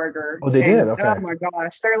 Nirvana Burger. Oh, they did? Okay. Oh my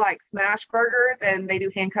gosh, they're like smash burgers, and they do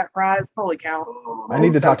hand cut fries. Holy cow! I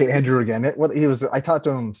need to So talk to Andrew again. I talked to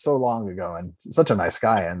him so long ago, and such a nice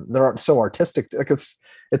guy, and they're so artistic. Like it's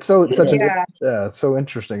such Yeah. it's so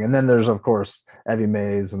interesting. And then there's of course Evie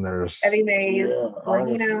Mays, and there's Eddie Mays, Yeah,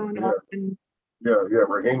 Rahino, and yeah. Austin. Yeah,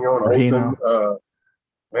 Regino and Regino. Olsen.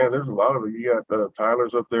 Man, there's a lot of it. You got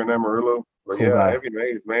Tyler's up there in Amarillo. But Cool guy. Heavy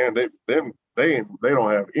Mays, man, they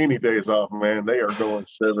don't have any days off, man. They are going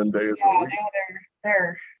 7 days Yeah, a week. now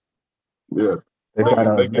they're Yeah. they've They,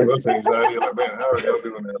 got they give us anxiety, like, man, how are y'all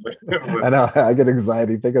doing that, man? I know I get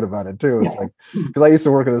anxiety thinking about it too. It's like, because I used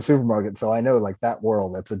to work in a supermarket, so I know like that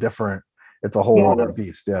world. It's a whole Yeah. other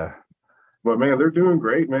beast. Yeah. But man, they're doing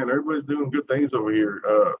great, man. Everybody's doing good things over here.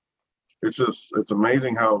 It's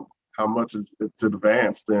amazing how much it's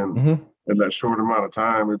advanced in Mhm. that short amount of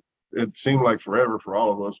time. It seemed like forever for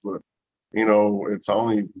all of us, but you know, it's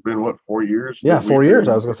only been what, 4 years? Yeah, that we've 4 years.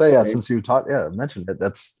 I been- was gonna say, yeah, since you taught, yeah, mentioned it.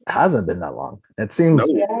 That's hasn't been that long. It seems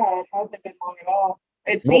No. Yeah, it hasn't been long at all.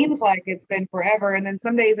 It Well- seems like it's been forever, and then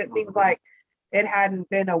some days it seems like it hadn't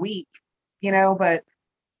been a week, but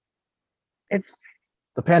it's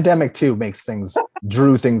the pandemic too makes things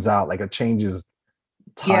drew things out, like it changes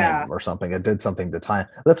time Yeah. or something. It did something to time.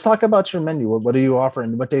 Let's talk about your menu. What do you offer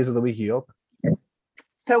and what days of the week you open?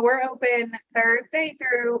 so we're open Thursday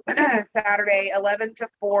through Saturday, 11 to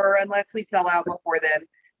 4, unless we sell out before then.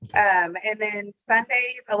 And then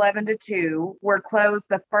Sundays, 11 to 2. We're closed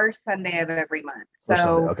the first Sunday of every month. Or Sunday?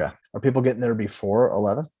 So Okay. Are people getting there before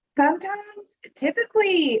 11? sometimes,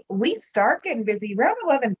 typically, we start getting busy around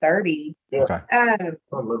 11:30. Okay.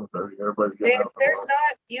 11:30, everybody's getting out. There's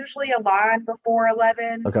not usually a line before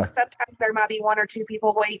 11. Okay. Sometimes there might be one or two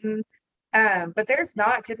people waiting. But there's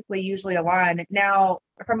not typically usually a line. Now,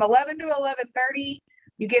 from 11 to 11:30,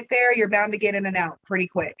 you get there, you're bound to get in and out pretty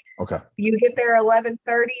quick. Okay. You get there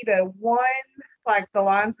 11:30 to 1, like the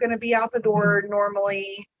line's going to be out the door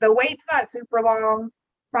normally. The wait's not super long.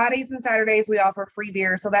 Fridays and Saturdays, we offer free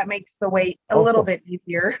beer, so that makes the wait a Oh, little cool. bit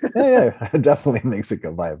easier. Yeah, it definitely makes it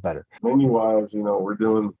go by better. Menu wise, you know, we're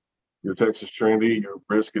doing your Texas trendy, your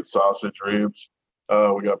brisket, sausage, ribs.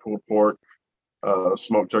 We got pulled pork,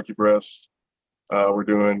 smoked turkey breasts. We're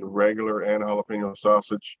doing regular and jalapeno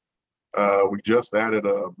sausage. We just added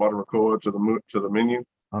a barbacoa to the menu,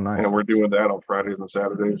 Oh, nice. and we're doing that on Fridays and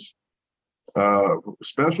Saturdays.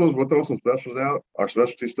 Specials, we'll throw some specials out. Our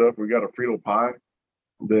specialty stuff, we got a Frito pie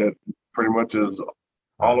that pretty much is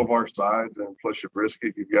all of our sides, and plus your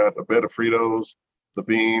brisket. You've got a bed of Fritos, the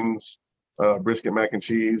beans, brisket mac and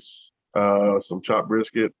cheese, some chopped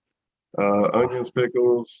brisket, onions,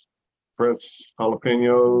 pickles, fresh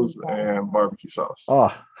jalapenos, and barbecue sauce.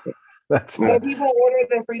 Oh, that's So people order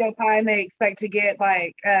the Frito pie and they expect to get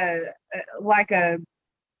like a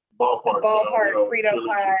Ballpark, Frito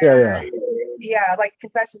pie. Yeah. Like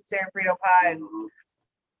concession stand Frito pie.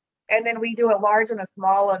 And then we do a large and a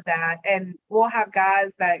small of that. And we'll have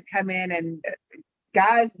guys that come in and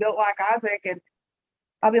guys built like Isaac. And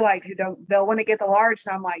I'll be like, they'll want to get the large.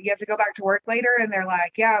 And I'm like, you have to go back to work later. And they're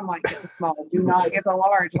like, yeah. I'm like, get the small. Do not get the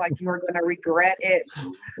large. Like, you're going to regret it.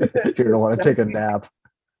 You're gonna want to take a nap.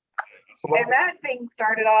 And that thing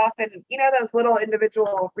started off in, those little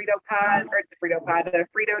individual Frito pie, or the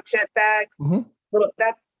Frito chip bags. Mhm.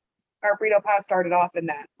 That's our Frito pie started off in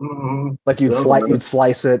that. Mhm. Like you'd Yeah.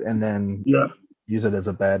 slice it and then Yeah. use it as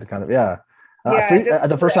a bed, kind of. Yeah. Yeah, just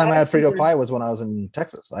The first time I had add Frito features. pie was when I was in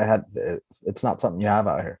Texas. It's not something you have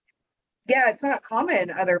out here, Yeah, it's not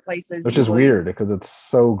common other places. which is usually. weird because it's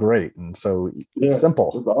so great and so Yeah.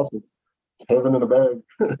 simple. It's awesome. It's heaven in a bag.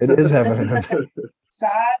 It is heaven.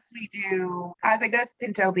 Sides, we do Isaac does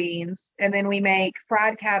pinto beans, and then we make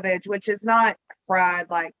fried cabbage, which is not fried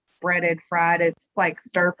like breaded fried. It's like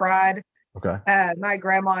stir fried. Okay. My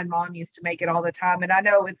grandma and mom used to make it all the time, and I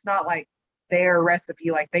know it's not like their recipe,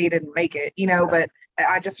 like they didn't make it, but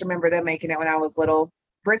I just remember them making it when I was little.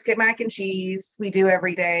 Brisket mac and cheese, we do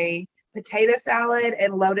every day. Potato salad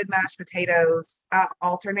and loaded mashed potatoes. I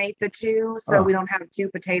alternate the two, so Oh. we don't have 2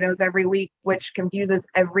 potatoes every week, which confuses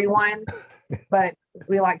everyone. But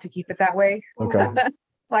we like to keep it that way. Okay.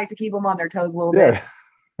 Like to keep them on their toes a little bit.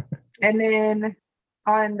 Yeah. And then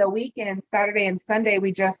on the weekend, Saturday and Sunday,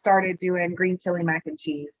 we just started doing green chili mac and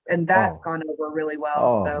cheese, and that's Oh. gone over really well.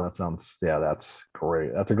 Oh, so that's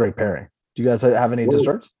great. That's a great pairing. Do you guys have any Ooh.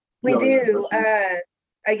 desserts? we Yeah, do. that's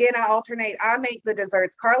Again, I alternate. I make the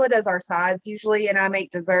desserts. Carla does our sides usually, and I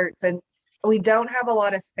make desserts. And we don't have a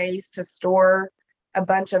lot of space to store a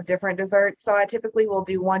bunch of different desserts, so I typically will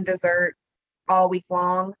do one dessert all week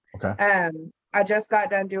long. Okay. I just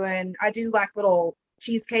got done doing. I do like little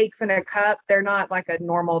cheesecakes in a cup. They're not like a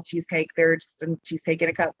normal cheesecake. They're just a cheesecake in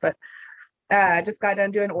a cup. But I just got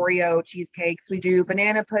done doing Oreo cheesecakes. We do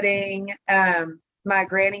banana pudding. My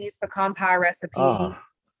granny's pecan pie recipe. Oh,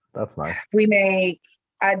 that's nice. We make.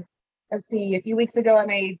 Let's see. A few weeks ago, I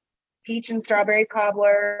made peach and strawberry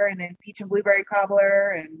cobbler, and then peach and blueberry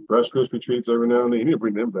cobbler, and Rice Krispie treats every now and then. You need to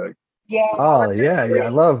bring them back. yeah. Oh, let's do yeah. fruit- I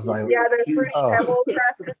love. Yeah, the fruity Oh. pebbles,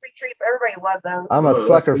 Rice Krispie treats. Everybody loves those. I'm a Oh,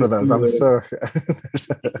 sucker for those. I'm that's so.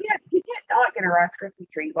 You can't not get a Rice Krispie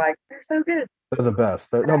treat. Like, they're so good. They're the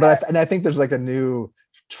best. No, but I think there's like a new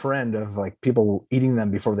trend of like people eating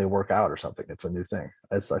them before they work out or something. It's a new thing.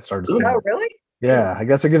 As I started seeing. Oh, really? Yeah, I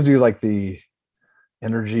guess it gives you like the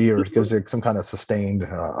energy or it gives you some kind of sustained.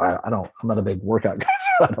 I'm not a big workout guy,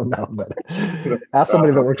 so I don't know. But ask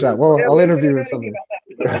somebody that works out. Well, Yeah, I'll we interview don't know somebody.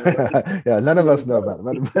 anything about that. Yeah, none of us know about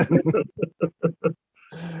it.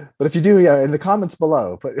 But if you do, yeah, in the comments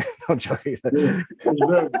below. But no joking. Yeah,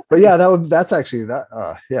 exactly. But yeah, that's actually that.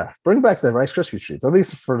 Yeah, bring back the Rice Krispie treats. At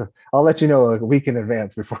least for I'll let you know like a week in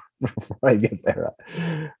advance before I get there.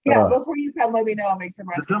 Yeah, Uh, before you come, let me know. I'll make some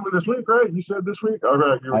You're recipes. coming this week, right? You said this week? All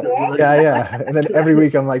right. yeah. And then every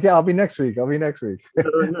week I'm like, yeah, I'll be next week. I'll be next week.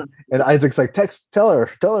 Yeah. And Isaac's like, tell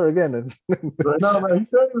her again. And But no, man, he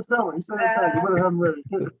said he was coming. He said he was coming. You better have him ready.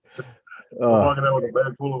 I'm uh, walking out with a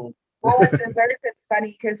bag full of them. Well, with desserts, it's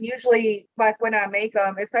funny because usually, like when I make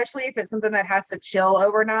them, especially if it's something that has to chill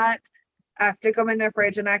overnight, I stick them in the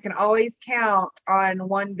fridge and I can always count on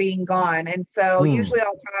one being gone. And so Hmm. usually I'll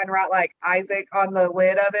try and write like Isaac on the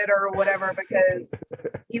lid of it or whatever because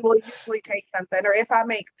he will usually take something. Or if I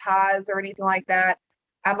make pies or anything like that,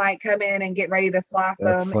 I might come in and get ready to slice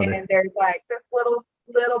That's them. funny. And there's like this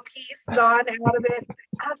little piece gone out of it.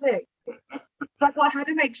 Isaac. It's like, well, I had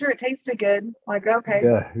to make sure it tasted good. Like, okay.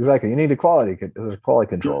 Yeah, exactly. You need quality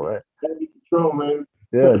control, right? Control, man.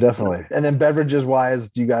 Yeah, definitely. And then beverages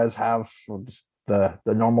wise, do you guys have the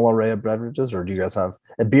normal array of beverages, or do you guys have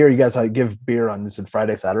a beer? You guys give beer on this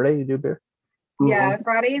Friday, Saturday. You do beer. Yeah,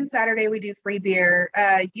 Friday and Saturday we do free beer.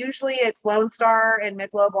 Usually it's Lone Star and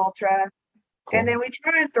Michelob Ultra. Cool. And then we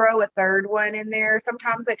try and throw a third one in there.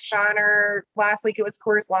 Sometimes it's Shiner. Last week it was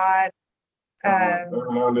Coors Light.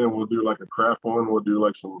 Every now and then we'll do like a craft one. We'll do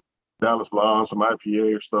like some Dallas Law, some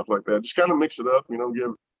IPA or stuff like that. Just kind of mix it up,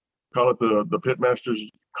 call it the Pitmasters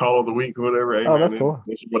call of the week or whatever. Hey, Oh, man, that's cool.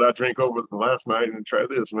 This is what I drank over last night and try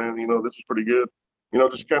this, man. This is pretty good.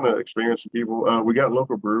 Just kind of experiencing people. We got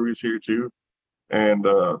local breweries here too. And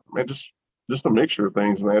man, just a mixture of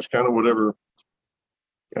things, man. It's kind of whatever,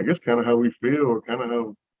 I guess, kind of how we feel or kind of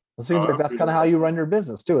how. It seems like that's kind of how you run your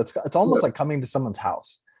business too. It's almost like coming to someone's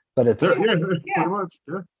house, but it's Yeah, pretty much.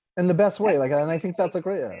 Yeah. in the best way. Like, and I think that's a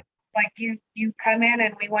great. Like you come in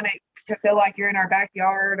and we want it to feel like you're in our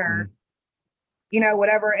backyard or,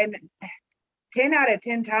 whatever. And 10 out of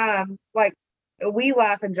 10 times, like we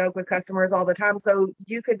laugh and joke with customers all the time. So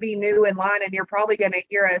you could be new in line and you're probably going to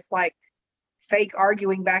hear us like fake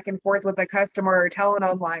arguing back and forth with a customer or telling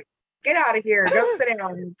them like, get out of here, go sit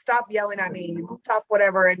down, stop yelling at me, stop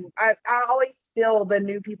whatever. And I always feel the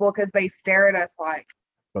new people because they stare at us like,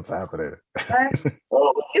 What's happening?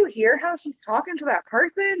 Oh, do you hear how she's talking to that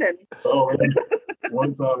person? And oh man.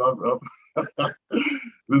 One time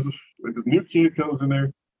this new kid comes in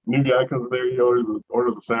there, new guy comes in there, he orders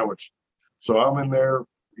a sandwich. So I'm in there,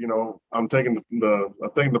 I'm taking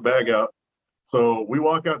the bag out. So we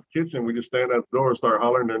walk out the kitchen, we just stand at the door and start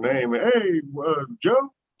hollering their name. Hey,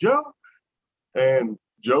 Joe. And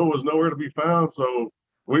Joe was nowhere to be found. So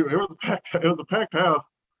it was a packed house.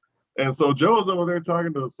 And so Joe was over there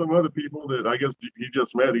talking to some other people that I guess he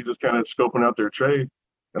just met. He just kind of scoping out their trade.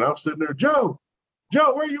 And I'm sitting there, Joe,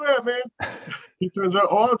 where you at, man? He turns out,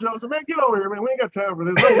 Joe said, man, get over here, man. We ain't got time for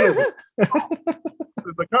this.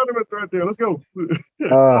 The condiment's right there. Let's go. back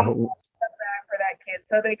for that kid.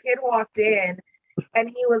 So the kid walked in and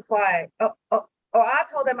he was like, I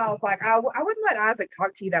told him, I was like, I wouldn't let Isaac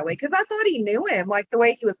talk to you that way because I thought he knew him, like the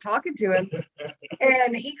way he was talking to him.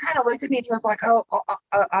 And he kind of looked at me and he was like,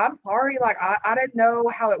 I'm sorry. Like, I didn't know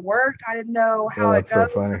how it worked. I didn't know how it goes. So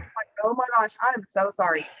funny. Like, oh my gosh, I'm so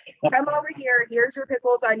sorry. Come over here. Here's your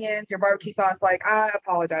pickles, onions, your barbecue sauce. Like, I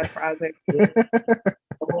apologize for Isaac. Did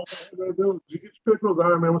you get your pickles?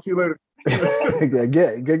 All right, man. We'll see you later.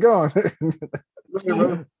 Yeah, get going.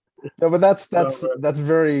 No, but that's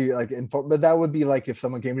very like important. But that would be like if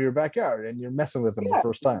someone came to your backyard and you're messing with them the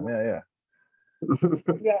first time. Yeah.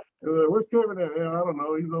 Where's Kevin at? Yeah, I don't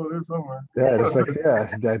know. He's over there somewhere. Yeah, just like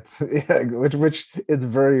which it's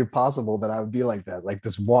very possible that I would be like that, like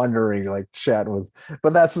this wandering, like chat with.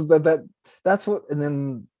 But that's what. And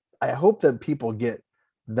then I hope that people get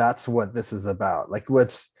that's what this is about. Like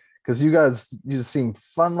because you just seem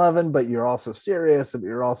fun loving, but you're also serious, and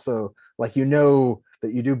you're also like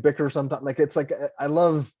that you do bicker sometimes. Like it's like I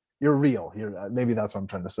love you're real. Maybe that's what I'm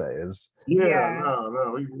trying to say is. Yeah.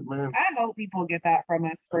 No, man. I hope people get that from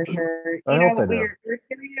us for sure. I hope they do. We're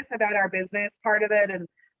serious about our business part of it, and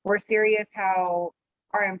we're serious how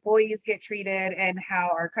our employees get treated and how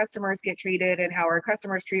our customers get treated and how our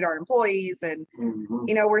customers treat our employees. And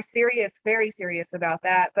we're serious, very serious about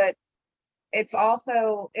that. But it's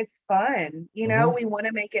fun. We want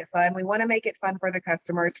to make it fun. We want to make it fun for the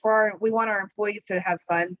customers. We want our employees to have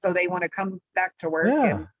fun, so they want to come back to work.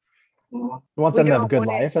 Yeah. And you want them to have a good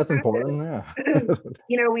life. That's important.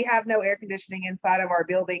 Yeah. We have no air conditioning inside of our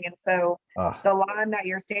building, and so the line that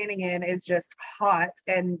you're standing in is just hot,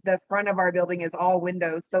 and the front of our building is all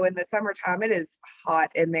windows. So in the summertime, it is hot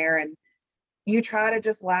in there, and you try to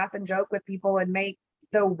just laugh and joke with people and make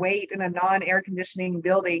the weight in a non-air conditioning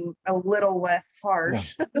building a little less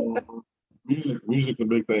harsh. Music's a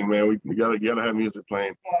big thing, man. We gotta have music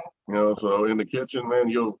playing. You know, so in the kitchen,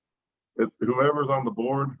 man, it's whoever's on the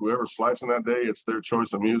board, whoever's slicing that day, it's their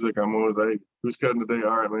choice of music. I'm always, hey, who's cutting today?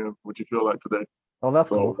 All right, man, what you feel like today? Oh, that's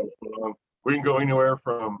So cool. we can go anywhere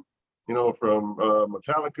from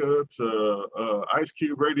Metallica to Ice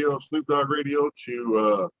Cube radio, Snoop Dogg radio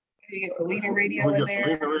to You get Selena radio we in get there.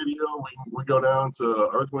 Selena radio. We go down to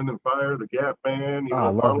Earth, Wind and Fire, the Gap Band. Oh, I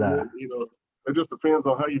love that. Parliament, it just depends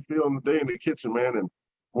on how you feel in the day in the kitchen, man, and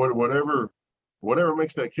whatever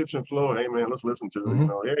makes that kitchen flow. Hey, man, let's listen to it.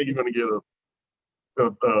 Mhm. Yeah, you're gonna get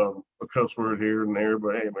a cuss word here and there,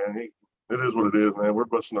 but hey, man, it is what it is, man. We're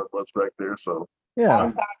busting our butts back there, so Yeah.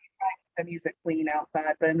 Outside, you try to keep the music clean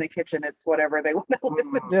outside, but in the kitchen, it's whatever they want to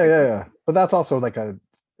listen to. Yeah. But that's also like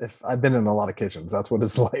if I've been in a lot of kitchens, that's what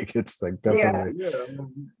it's like. It's like definitely.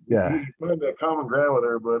 Yeah. You find that common ground with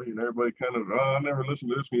everybody, and everybody kind of, I never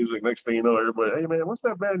listened to this music. Next thing you know, everybody, hey, man, what's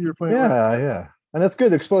that band you're playing? Yeah. And it's good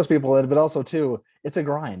to expose people, but also too, it's a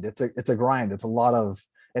grind. It's a grind. It's a lot of,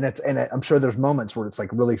 and I'm sure there's moments where it's like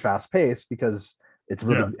really fast paced because it's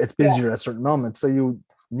really it's busier at certain moments. So you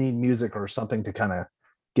need music or something to kind of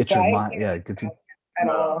get your mind. Yeah, get you.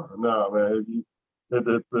 No, man.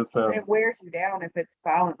 It wears you down if it's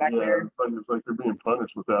silent back there. It's like you're being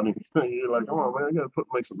punished without anything. You're like, come on, man, I gotta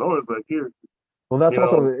make some noise back here. Well, that's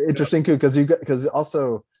also interesting too, because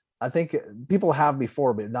also I think people have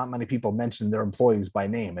before, but not many people mention their employees by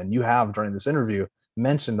name, and you have during this interview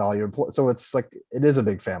mentioned all your employees. So it's like it is a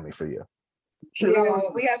big family for you. Yeah,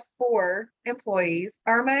 we have 4 employees.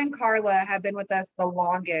 Irma and Carla have been with us the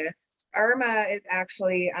longest. Irma is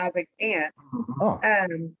actually Isaac's aunt. Oh.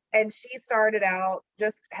 And she started out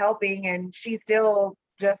just helping, and she still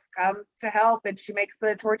just comes to help, and she makes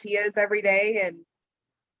the tortillas every day. And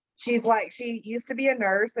she's like, she used to be a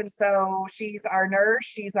nurse, and so she's our nurse,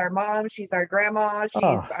 she's our mom, she's our grandma, she's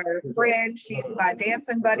our friend, she's my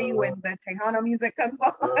dancing buddy when the Tejano music comes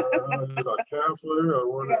on. A counselor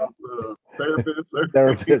or what else? Therapist.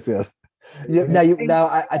 Therapist, yes. Yeah.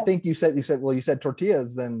 Now I think you said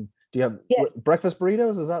tortillas. Then do you have breakfast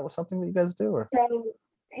burritos? Is that something that you guys do? Or so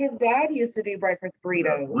his dad used to do breakfast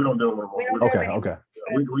burritos. We don't do them anymore. Okay.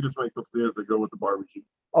 We just make the tortillas that go with the barbecue.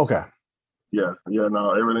 Okay. Yeah.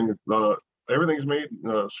 No, everything's made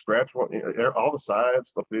scratch. All the sides,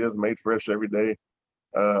 stuff is made fresh every day.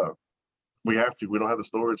 We have to. We don't have the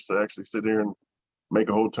storage to actually sit here and make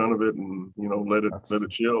a whole ton of it and let it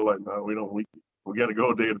chill. Like no, we don't. We got to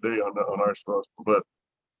go day to day on our stuff. But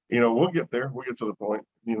we'll get there. We'll get to the point.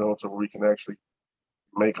 So we can actually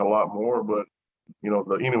make a lot more. But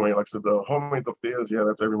anyway, like I said, the homemade tortillas,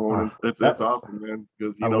 that's every morning. It's awesome, man.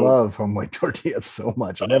 Because I love homemade tortillas so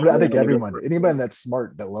much. I think anybody that's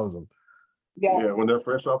smart that loves them. Yeah, when they're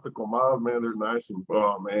fresh off the comal, man, they're nice and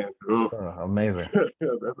amazing. Well,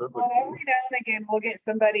 every now and again, we'll get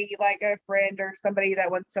somebody like a friend or somebody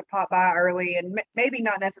that wants to pop by early and maybe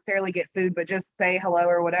not necessarily get food, but just say hello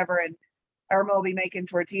or whatever. And Irma will be making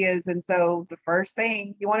tortillas, and so the first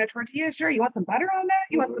thing, you want a tortilla? Sure. You want some butter on that?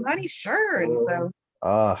 You want some honey? Sure. And so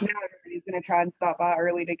now everybody's gonna try and stop by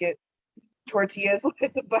early to get tortillas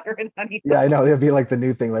with the butter and honey. Yeah, I know. It'll be like the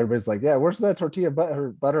new thing. Everybody's like, yeah, where's that tortilla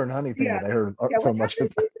butter and honey thing that I heard so much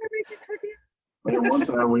about? One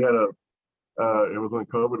time we had it was when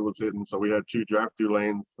COVID was hitting, so we had 2 drive-through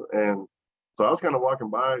lanes, and so I was kind of walking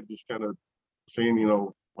by, just kind of seeing, I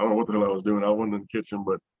don't know what the hell I was doing. I wasn't in the kitchen,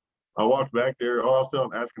 but I walked back there. I was still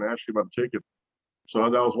asking Ashley about the ticket. So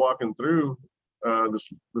as I was walking through,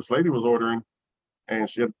 this lady was ordering, and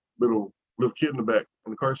she had a little kid in the back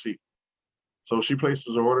in the car seat. So she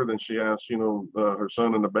places her order, and she asked, her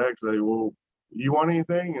son in the back, say, "Well, you want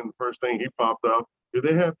anything?" And the first thing he popped up, "Do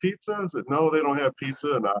they have pizza?" I said, "No, they don't have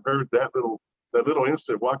pizza." And I heard that little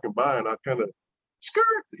instant walking by, and I kind of stopped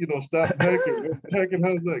back and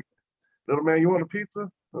I was like, "Little man, you want a pizza?"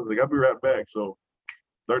 I was like, "I'll be right back." So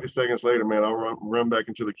 30 seconds later, man, I'll run back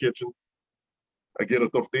into the kitchen. I get a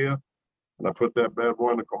tortilla, and I put that bad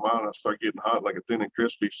boy in the comal, and I start getting hot like a thin and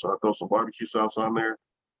crispy. So I throw some barbecue sauce on there,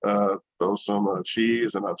 throw some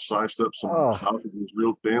cheese, and I sliced up some sausages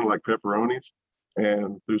real thin like pepperonis,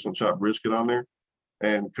 and threw some chopped brisket on there,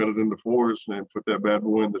 and cut it into 4s, and put that bad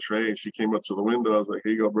boy in the tray. And she came up to the window. I was like,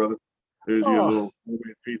 "Here you go, brother. Here's your little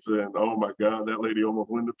homemade pizza." And oh my God, that lady almost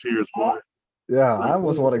went to tears, boy. Yeah, I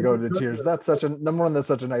almost want to go to tears. That's such a number one. That's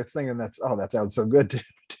such a nice thing, and that sounds so good too.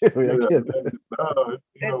 It's so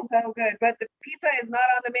good, but the pizza is not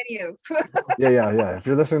on the menu. Yeah. If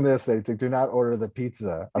you're listening to this, they do not order the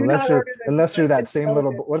pizza unless you're that same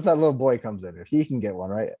little. What if that little boy comes in? If he can get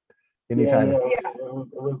one, right? anytime. It was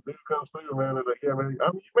dude comes through, man. And like, yeah, man.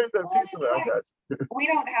 I mean, you made that Well, pizza. I got you. we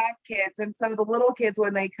don't have kids, and so the little kids,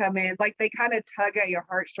 when they come in, like they kind of tug at your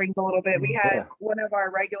heartstrings a little bit. We had Yeah. one of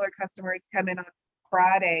our regular customers come in on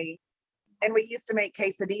Friday, and we used to make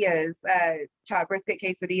quesadillas, chopped brisket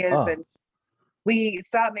quesadillas, Oh. and we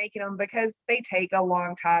stopped making them because they take a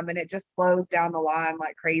long time and it just slows down the line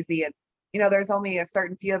like crazy. And there's only a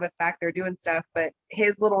certain few of us back there doing stuff, but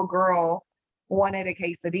his little girl wanted a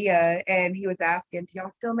quesadilla and he was asking, do y'all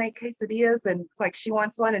still make quesadillas? And it's like, she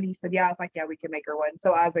wants one. And he said, yeah. I was like, yeah, we can make her one.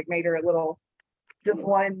 So Isaac made her just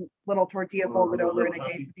one little tortilla folded over in a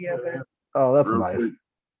quesadilla. But Oh, that's Real nice. quick.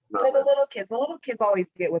 so the little kids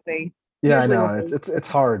always get what they. Yeah, I Usually know. what It's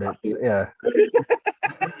hard. Yeah. we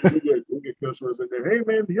get customers in there. Hey,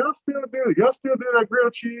 man, do y'all still do that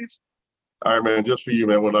grilled cheese? All right, man, just for you,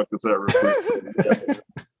 man. We'll knock this out real quick.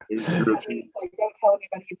 Grilled cheese. Like, don't tell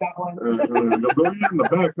anybody you got one. Go in the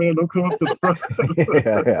back, man. Don't come up to the front.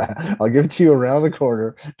 Yeah. I'll give it to you around the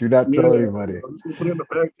corner. Do not tell anybody. I'm just gonna put it in the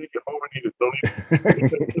back, take it home, and eat it. Don't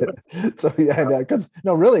eat So yeah, because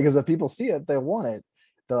if people see it, they want it.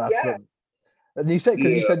 That's Yeah. and you said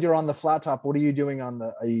you're on the flat top. What are you doing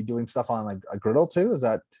are you doing stuff on like a griddle too?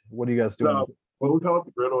 What are you guys doing? No, well, we call it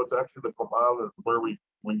the griddle. It's actually the comal is where we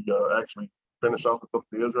actually finish off the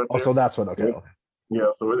tortillas right Oh, there. so that's what. Okay.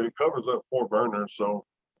 Yeah, so it covers up 4 burners. So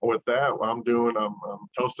with that, what I'm doing, I'm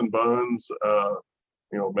toasting buns,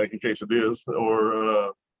 making quesadillas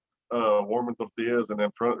or warming tortillas, and then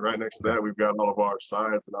right next to that, we've got all of our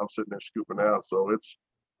sides, and I'm sitting there scooping out. So it's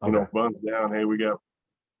buns down. Hey, we got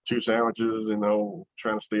 2 sandwiches,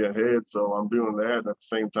 trying to stay ahead. So I'm doing that and at the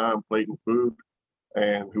same time plating food,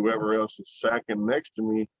 and whoever else is sacking next to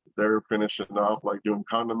me, they're finishing off like doing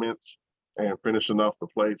condiments and finishing off the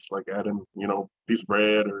plates, like adding, piece of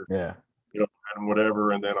bread or, Yeah. adding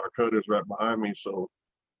whatever. And then our cutter's right behind me. So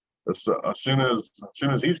as soon as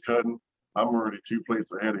he's cutting, I'm already 2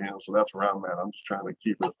 plates ahead of him. So that's where I'm at. I'm just trying to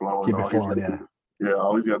keep it flowing. Keep it flowing, yeah.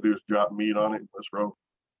 All he's got to do is drop meat on it and let's roll.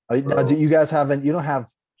 Now, do you guys you don't have,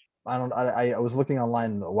 I was looking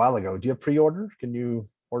online a while ago. Do you have pre-order? Can you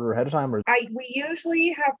order ahead of time or? We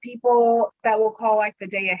usually have people that will call like the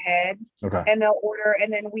day ahead. Okay. And they'll order,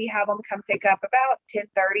 and then we have them come pick up about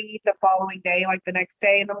 10:30 the following day, like the next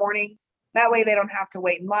day in the morning. That way they don't have to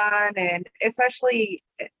wait in line. And especially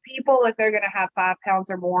people, if they're going to have 5 pounds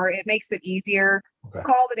or more, it makes it easier. Okay.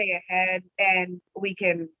 Call the day ahead and we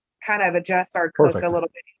can kind of adjust our cook Perfect. a little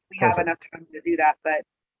bit. We have enough time to do that. But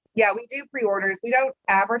yeah, we do pre-orders. We don't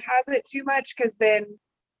advertise it too much because then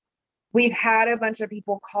we've had a bunch of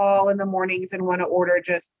people call in the mornings and want to order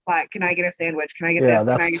just like, can I get a sandwich? Can I get this?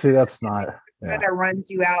 That's not. Yeah. Kind of runs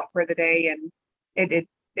you out for the day, and it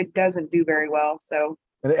doesn't do very well. So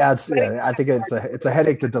it adds. Yeah, I think it's a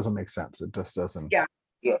headache that doesn't make sense. It just doesn't. Yeah.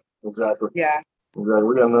 Yeah, exactly. Yeah. Exactly.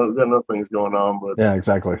 We got enough things going on, but yeah,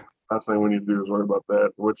 exactly. last thing we need to do is worry about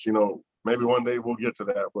that. Which maybe one day we'll get to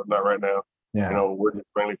that, but not right now. Yeah. We're just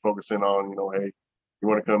mainly focusing on hey, you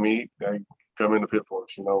want to come eat? Hey, come into Pit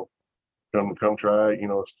Forks. Come try.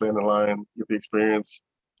 Stand in line, get the experience.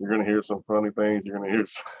 You're gonna hear some funny things. You're gonna hear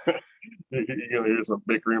some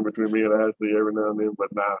bickering between me and Ashley every now and then, but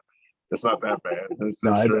nah, it's not that bad. It's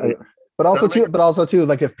but also too,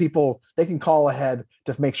 like if people, they can call ahead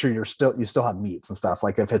to make sure you still have meats and stuff.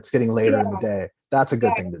 Like if it's getting later in the day, that's a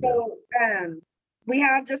good thing to do. We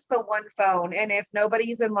have just the one phone, and if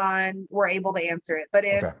nobody's in line, we're able to answer it. But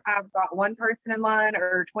if I've got one person in line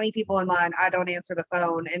or 20 people in line, I don't answer the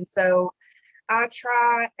phone. And so I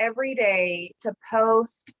try every day to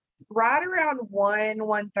post right around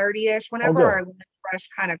 1:30ish, whenever our lunch rush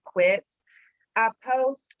kind of quits. I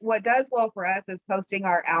post. What does well for us is posting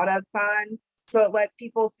our out of sign. So it lets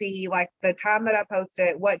people see like the time that I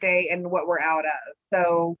posted, what day, and what we're out of.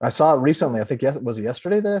 So I saw it recently. I think was it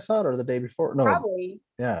yesterday that I saw it or the day before? No, probably.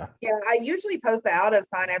 Yeah. Yeah, I usually post the out of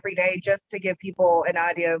sign every day just to give people an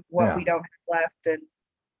idea of what we don't have left. And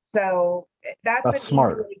so that's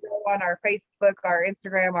smart. You go on our Facebook, our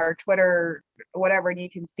Instagram, our Twitter, whatever, and you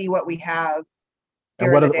can see what we have.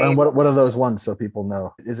 And what are those ones so people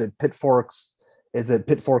know? Is it Pit Forks? Is it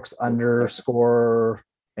Pit Forks _&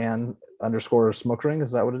 smoke ring?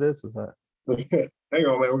 Is that what it is? Is that? Hang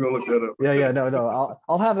on, man. We're gonna look that up. Yeah. No.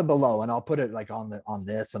 I'll have it below, and I'll put it like on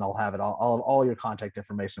this, and I'll have it all your contact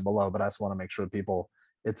information below. But I just want to make sure people.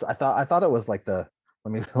 I thought it was like the.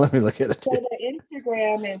 Let me look at it. So the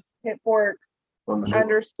Instagram is Pit Forks _& smoke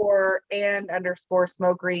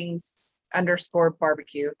rings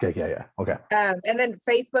 _barbecue. Okay. Yeah. Okay. And then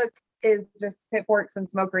Facebook is just Pit Forks and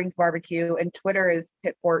Smoke Rings Barbecue, and Twitter is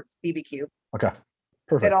Pit Forks BBQ. Okay.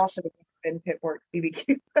 Perfect. It all should be in Pitforks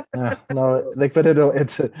BBQ. Yeah, no, like, but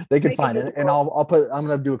it's they can Make find it it, and I'm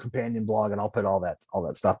gonna do a companion blog, and I'll put all that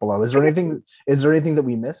stuff below. Is there anything that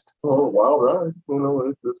we missed? Oh, wild ride. You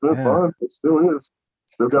know, it's been Yeah. fun. It still is.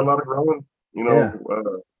 Still got a lot of growing. You know, Yeah.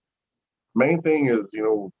 main thing is, you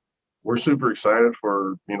know, we're super excited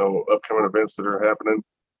for, you know, upcoming events that are happening.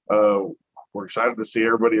 We're excited to see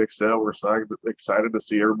everybody excel. We're excited to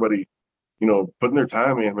see everybody, you know, putting their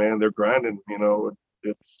time in, man. They're grinding, you know.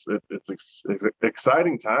 It's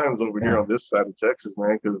exciting times over here Yeah. on this side of Texas,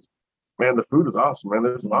 man, because, man, the food is awesome, man.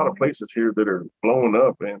 There's a lot of places here that are blowing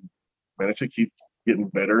up, and, man, it should keep getting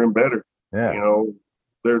better and better. Yeah. You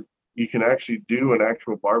know, you can actually do an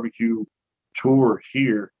actual barbecue tour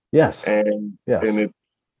here, Yes. and Yes.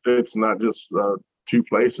 it's not just two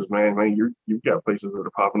places, man. You've got places that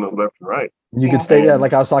are popping up left and right. You Yeah. could stay. Yeah,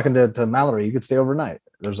 like I was talking to Mallory. You could stay overnight.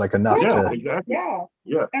 There's like enough Yeah, to. exactly. Yeah.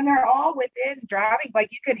 Yeah, And they're all within driving.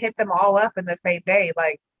 Like you could hit them all up in the same day.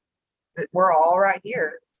 Like we're all right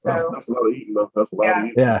here. So that's a lot of eating. That's a lot of Yeah.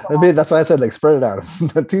 eating. Yeah, I mean, that's why I said like spread it out,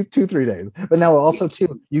 3 days. But now also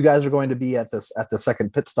too, you guys are going to be at the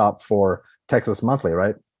second pit stop for Texas Monthly,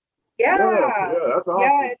 right? yeah. That's awesome.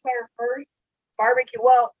 Yeah, it's our first barbecue.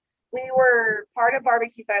 Well, we were part of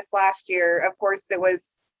Barbecue Fest last year. Of course, it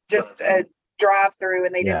was just a drive-through,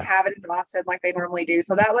 and they didn't have it in Austin like they normally do.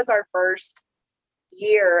 So that was our first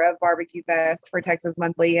year of Barbecue Fest for Texas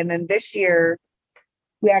Monthly, and then this year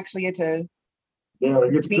we actually get to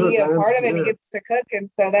it gets be good, a man. part of it. And Yeah. he gets to cook, and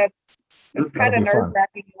so it's That'll kind of be fun.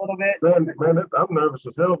 nerve-wracking a little bit. Man, I'm nervous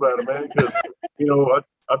as hell about it, man, because, you know,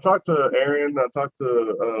 I talked to Aaron, I talked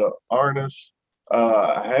to Arnis.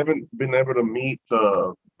 I haven't been able to meet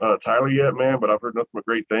Tyler yet, man, but I've heard nothing but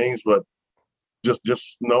great things. But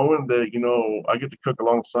just knowing that, you know, I get to cook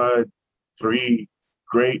alongside 3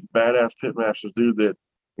 great badass pitmasters, dude, that,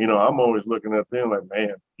 you know, I'm always looking at them like,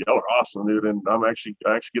 man, y'all are awesome, dude, and I actually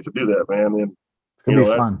get to do that, man, and It's gonna be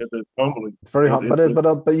fun. it's humbling. It's very hard,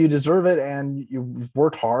 but you deserve it, and you've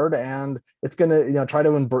worked hard, and it's gonna try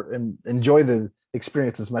to enjoy the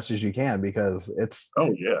experience as much as you can, because it's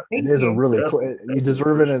Oh yeah, it is a really cool. Definitely, You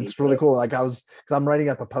deserve it, and it's appreciate really that. cool. Like because I'm writing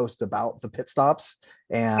up a post about the pit stops,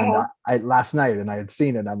 and Uh-huh. I last night, and I had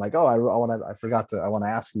seen it. And I'm like, oh, I want to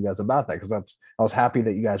ask you guys about that, because I was happy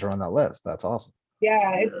that you guys are on that list. That's awesome.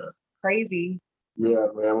 Yeah, it's crazy. Yeah,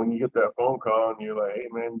 man, when you get that phone call and you're like, hey,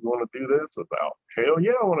 man, you want to do this? About hell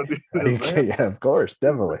yeah, I want to do this, man. Yeah, of course,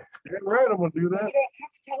 definitely. Yeah, right, I'm going to do You that. don't have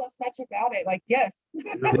to tell us much about it. Like, yes.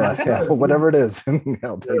 Yeah, whatever it is,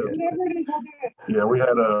 I'll take it. Whatever it is, we'll do it. Yeah, we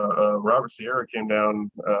had Robert Sierra came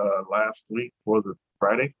down last week. Was it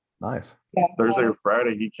Friday? Nice. Yeah. Thursday or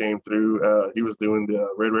Friday, he came through. He was doing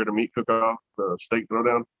the Red Raider meat cook-off, the steak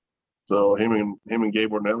throwdown. So him and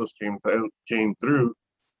Gabe Ornelas came through,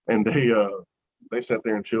 and they sat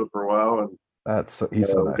there and chilled for a while, and He's so we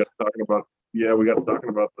nice. got talking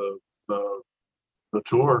about the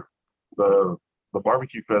tour, the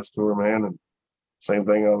barbecue fest tour, man. And same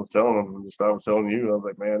thing I was telling him, I was telling you, I was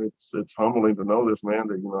like, man, it's humbling to know this, man,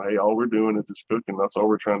 that, you know, hey, all we're doing is just cooking. That's all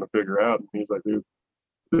we're trying to figure out. And he's like, dude,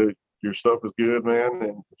 your stuff is good, man.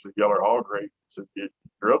 And he said, y'all are all great. He said,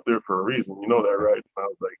 you're up there for a reason. You know that, right? And I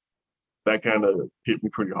was like, that kind of hit me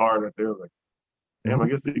pretty hard right there. I was like, damn, I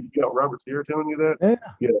guess you got Robert Sierra telling you that?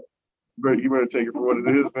 Yeah. But you better take it for what it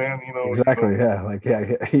is, man. You know, Exactly. Yeah. Like,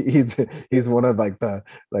 yeah, he's one of the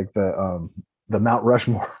Mount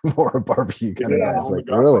Rushmore more barbecue kind of Yeah. guys. Like,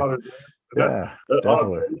 the really? Godfather, Yeah, that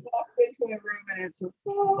definitely. He walks into a room and it's just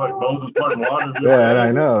like Moses parting water. Yeah, and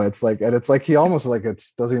I know it's like he almost like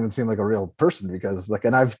doesn't even seem like a real person, because like,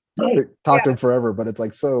 and I've Right. talked to him forever, but it's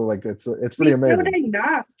like so like it's pretty He's so amazing. dang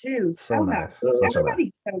nice too. So nice. Yeah. Such a nice.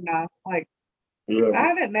 Everybody's so nice. Like I Yeah,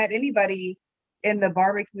 haven't met anybody in the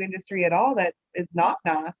barbecue industry at all that is not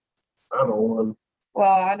nice. I know one. Well,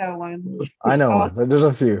 I know one. I know one. There's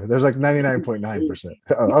a few. There's like 99.9%.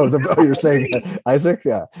 Oh, you're saying Isaac?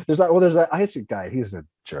 Yeah. There's that Isaac guy. He's a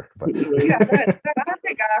jerk, but Yeah, that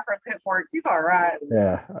other guy from Pitforks, he's all right.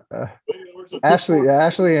 yeah.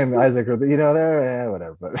 Ashley and Isaac are they're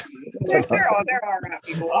whatever. But There are not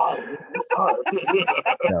people.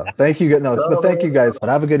 no, thank you. No, but thank you guys. But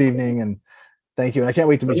have a good evening, and thank you. And I can't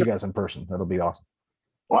wait to meet you guys in person. That'll be awesome.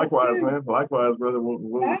 Likewise, man. Likewise, brother.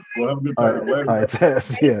 We'll have a good All time. right. All right.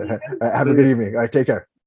 See ya. All right, have a good evening. All right. Take care.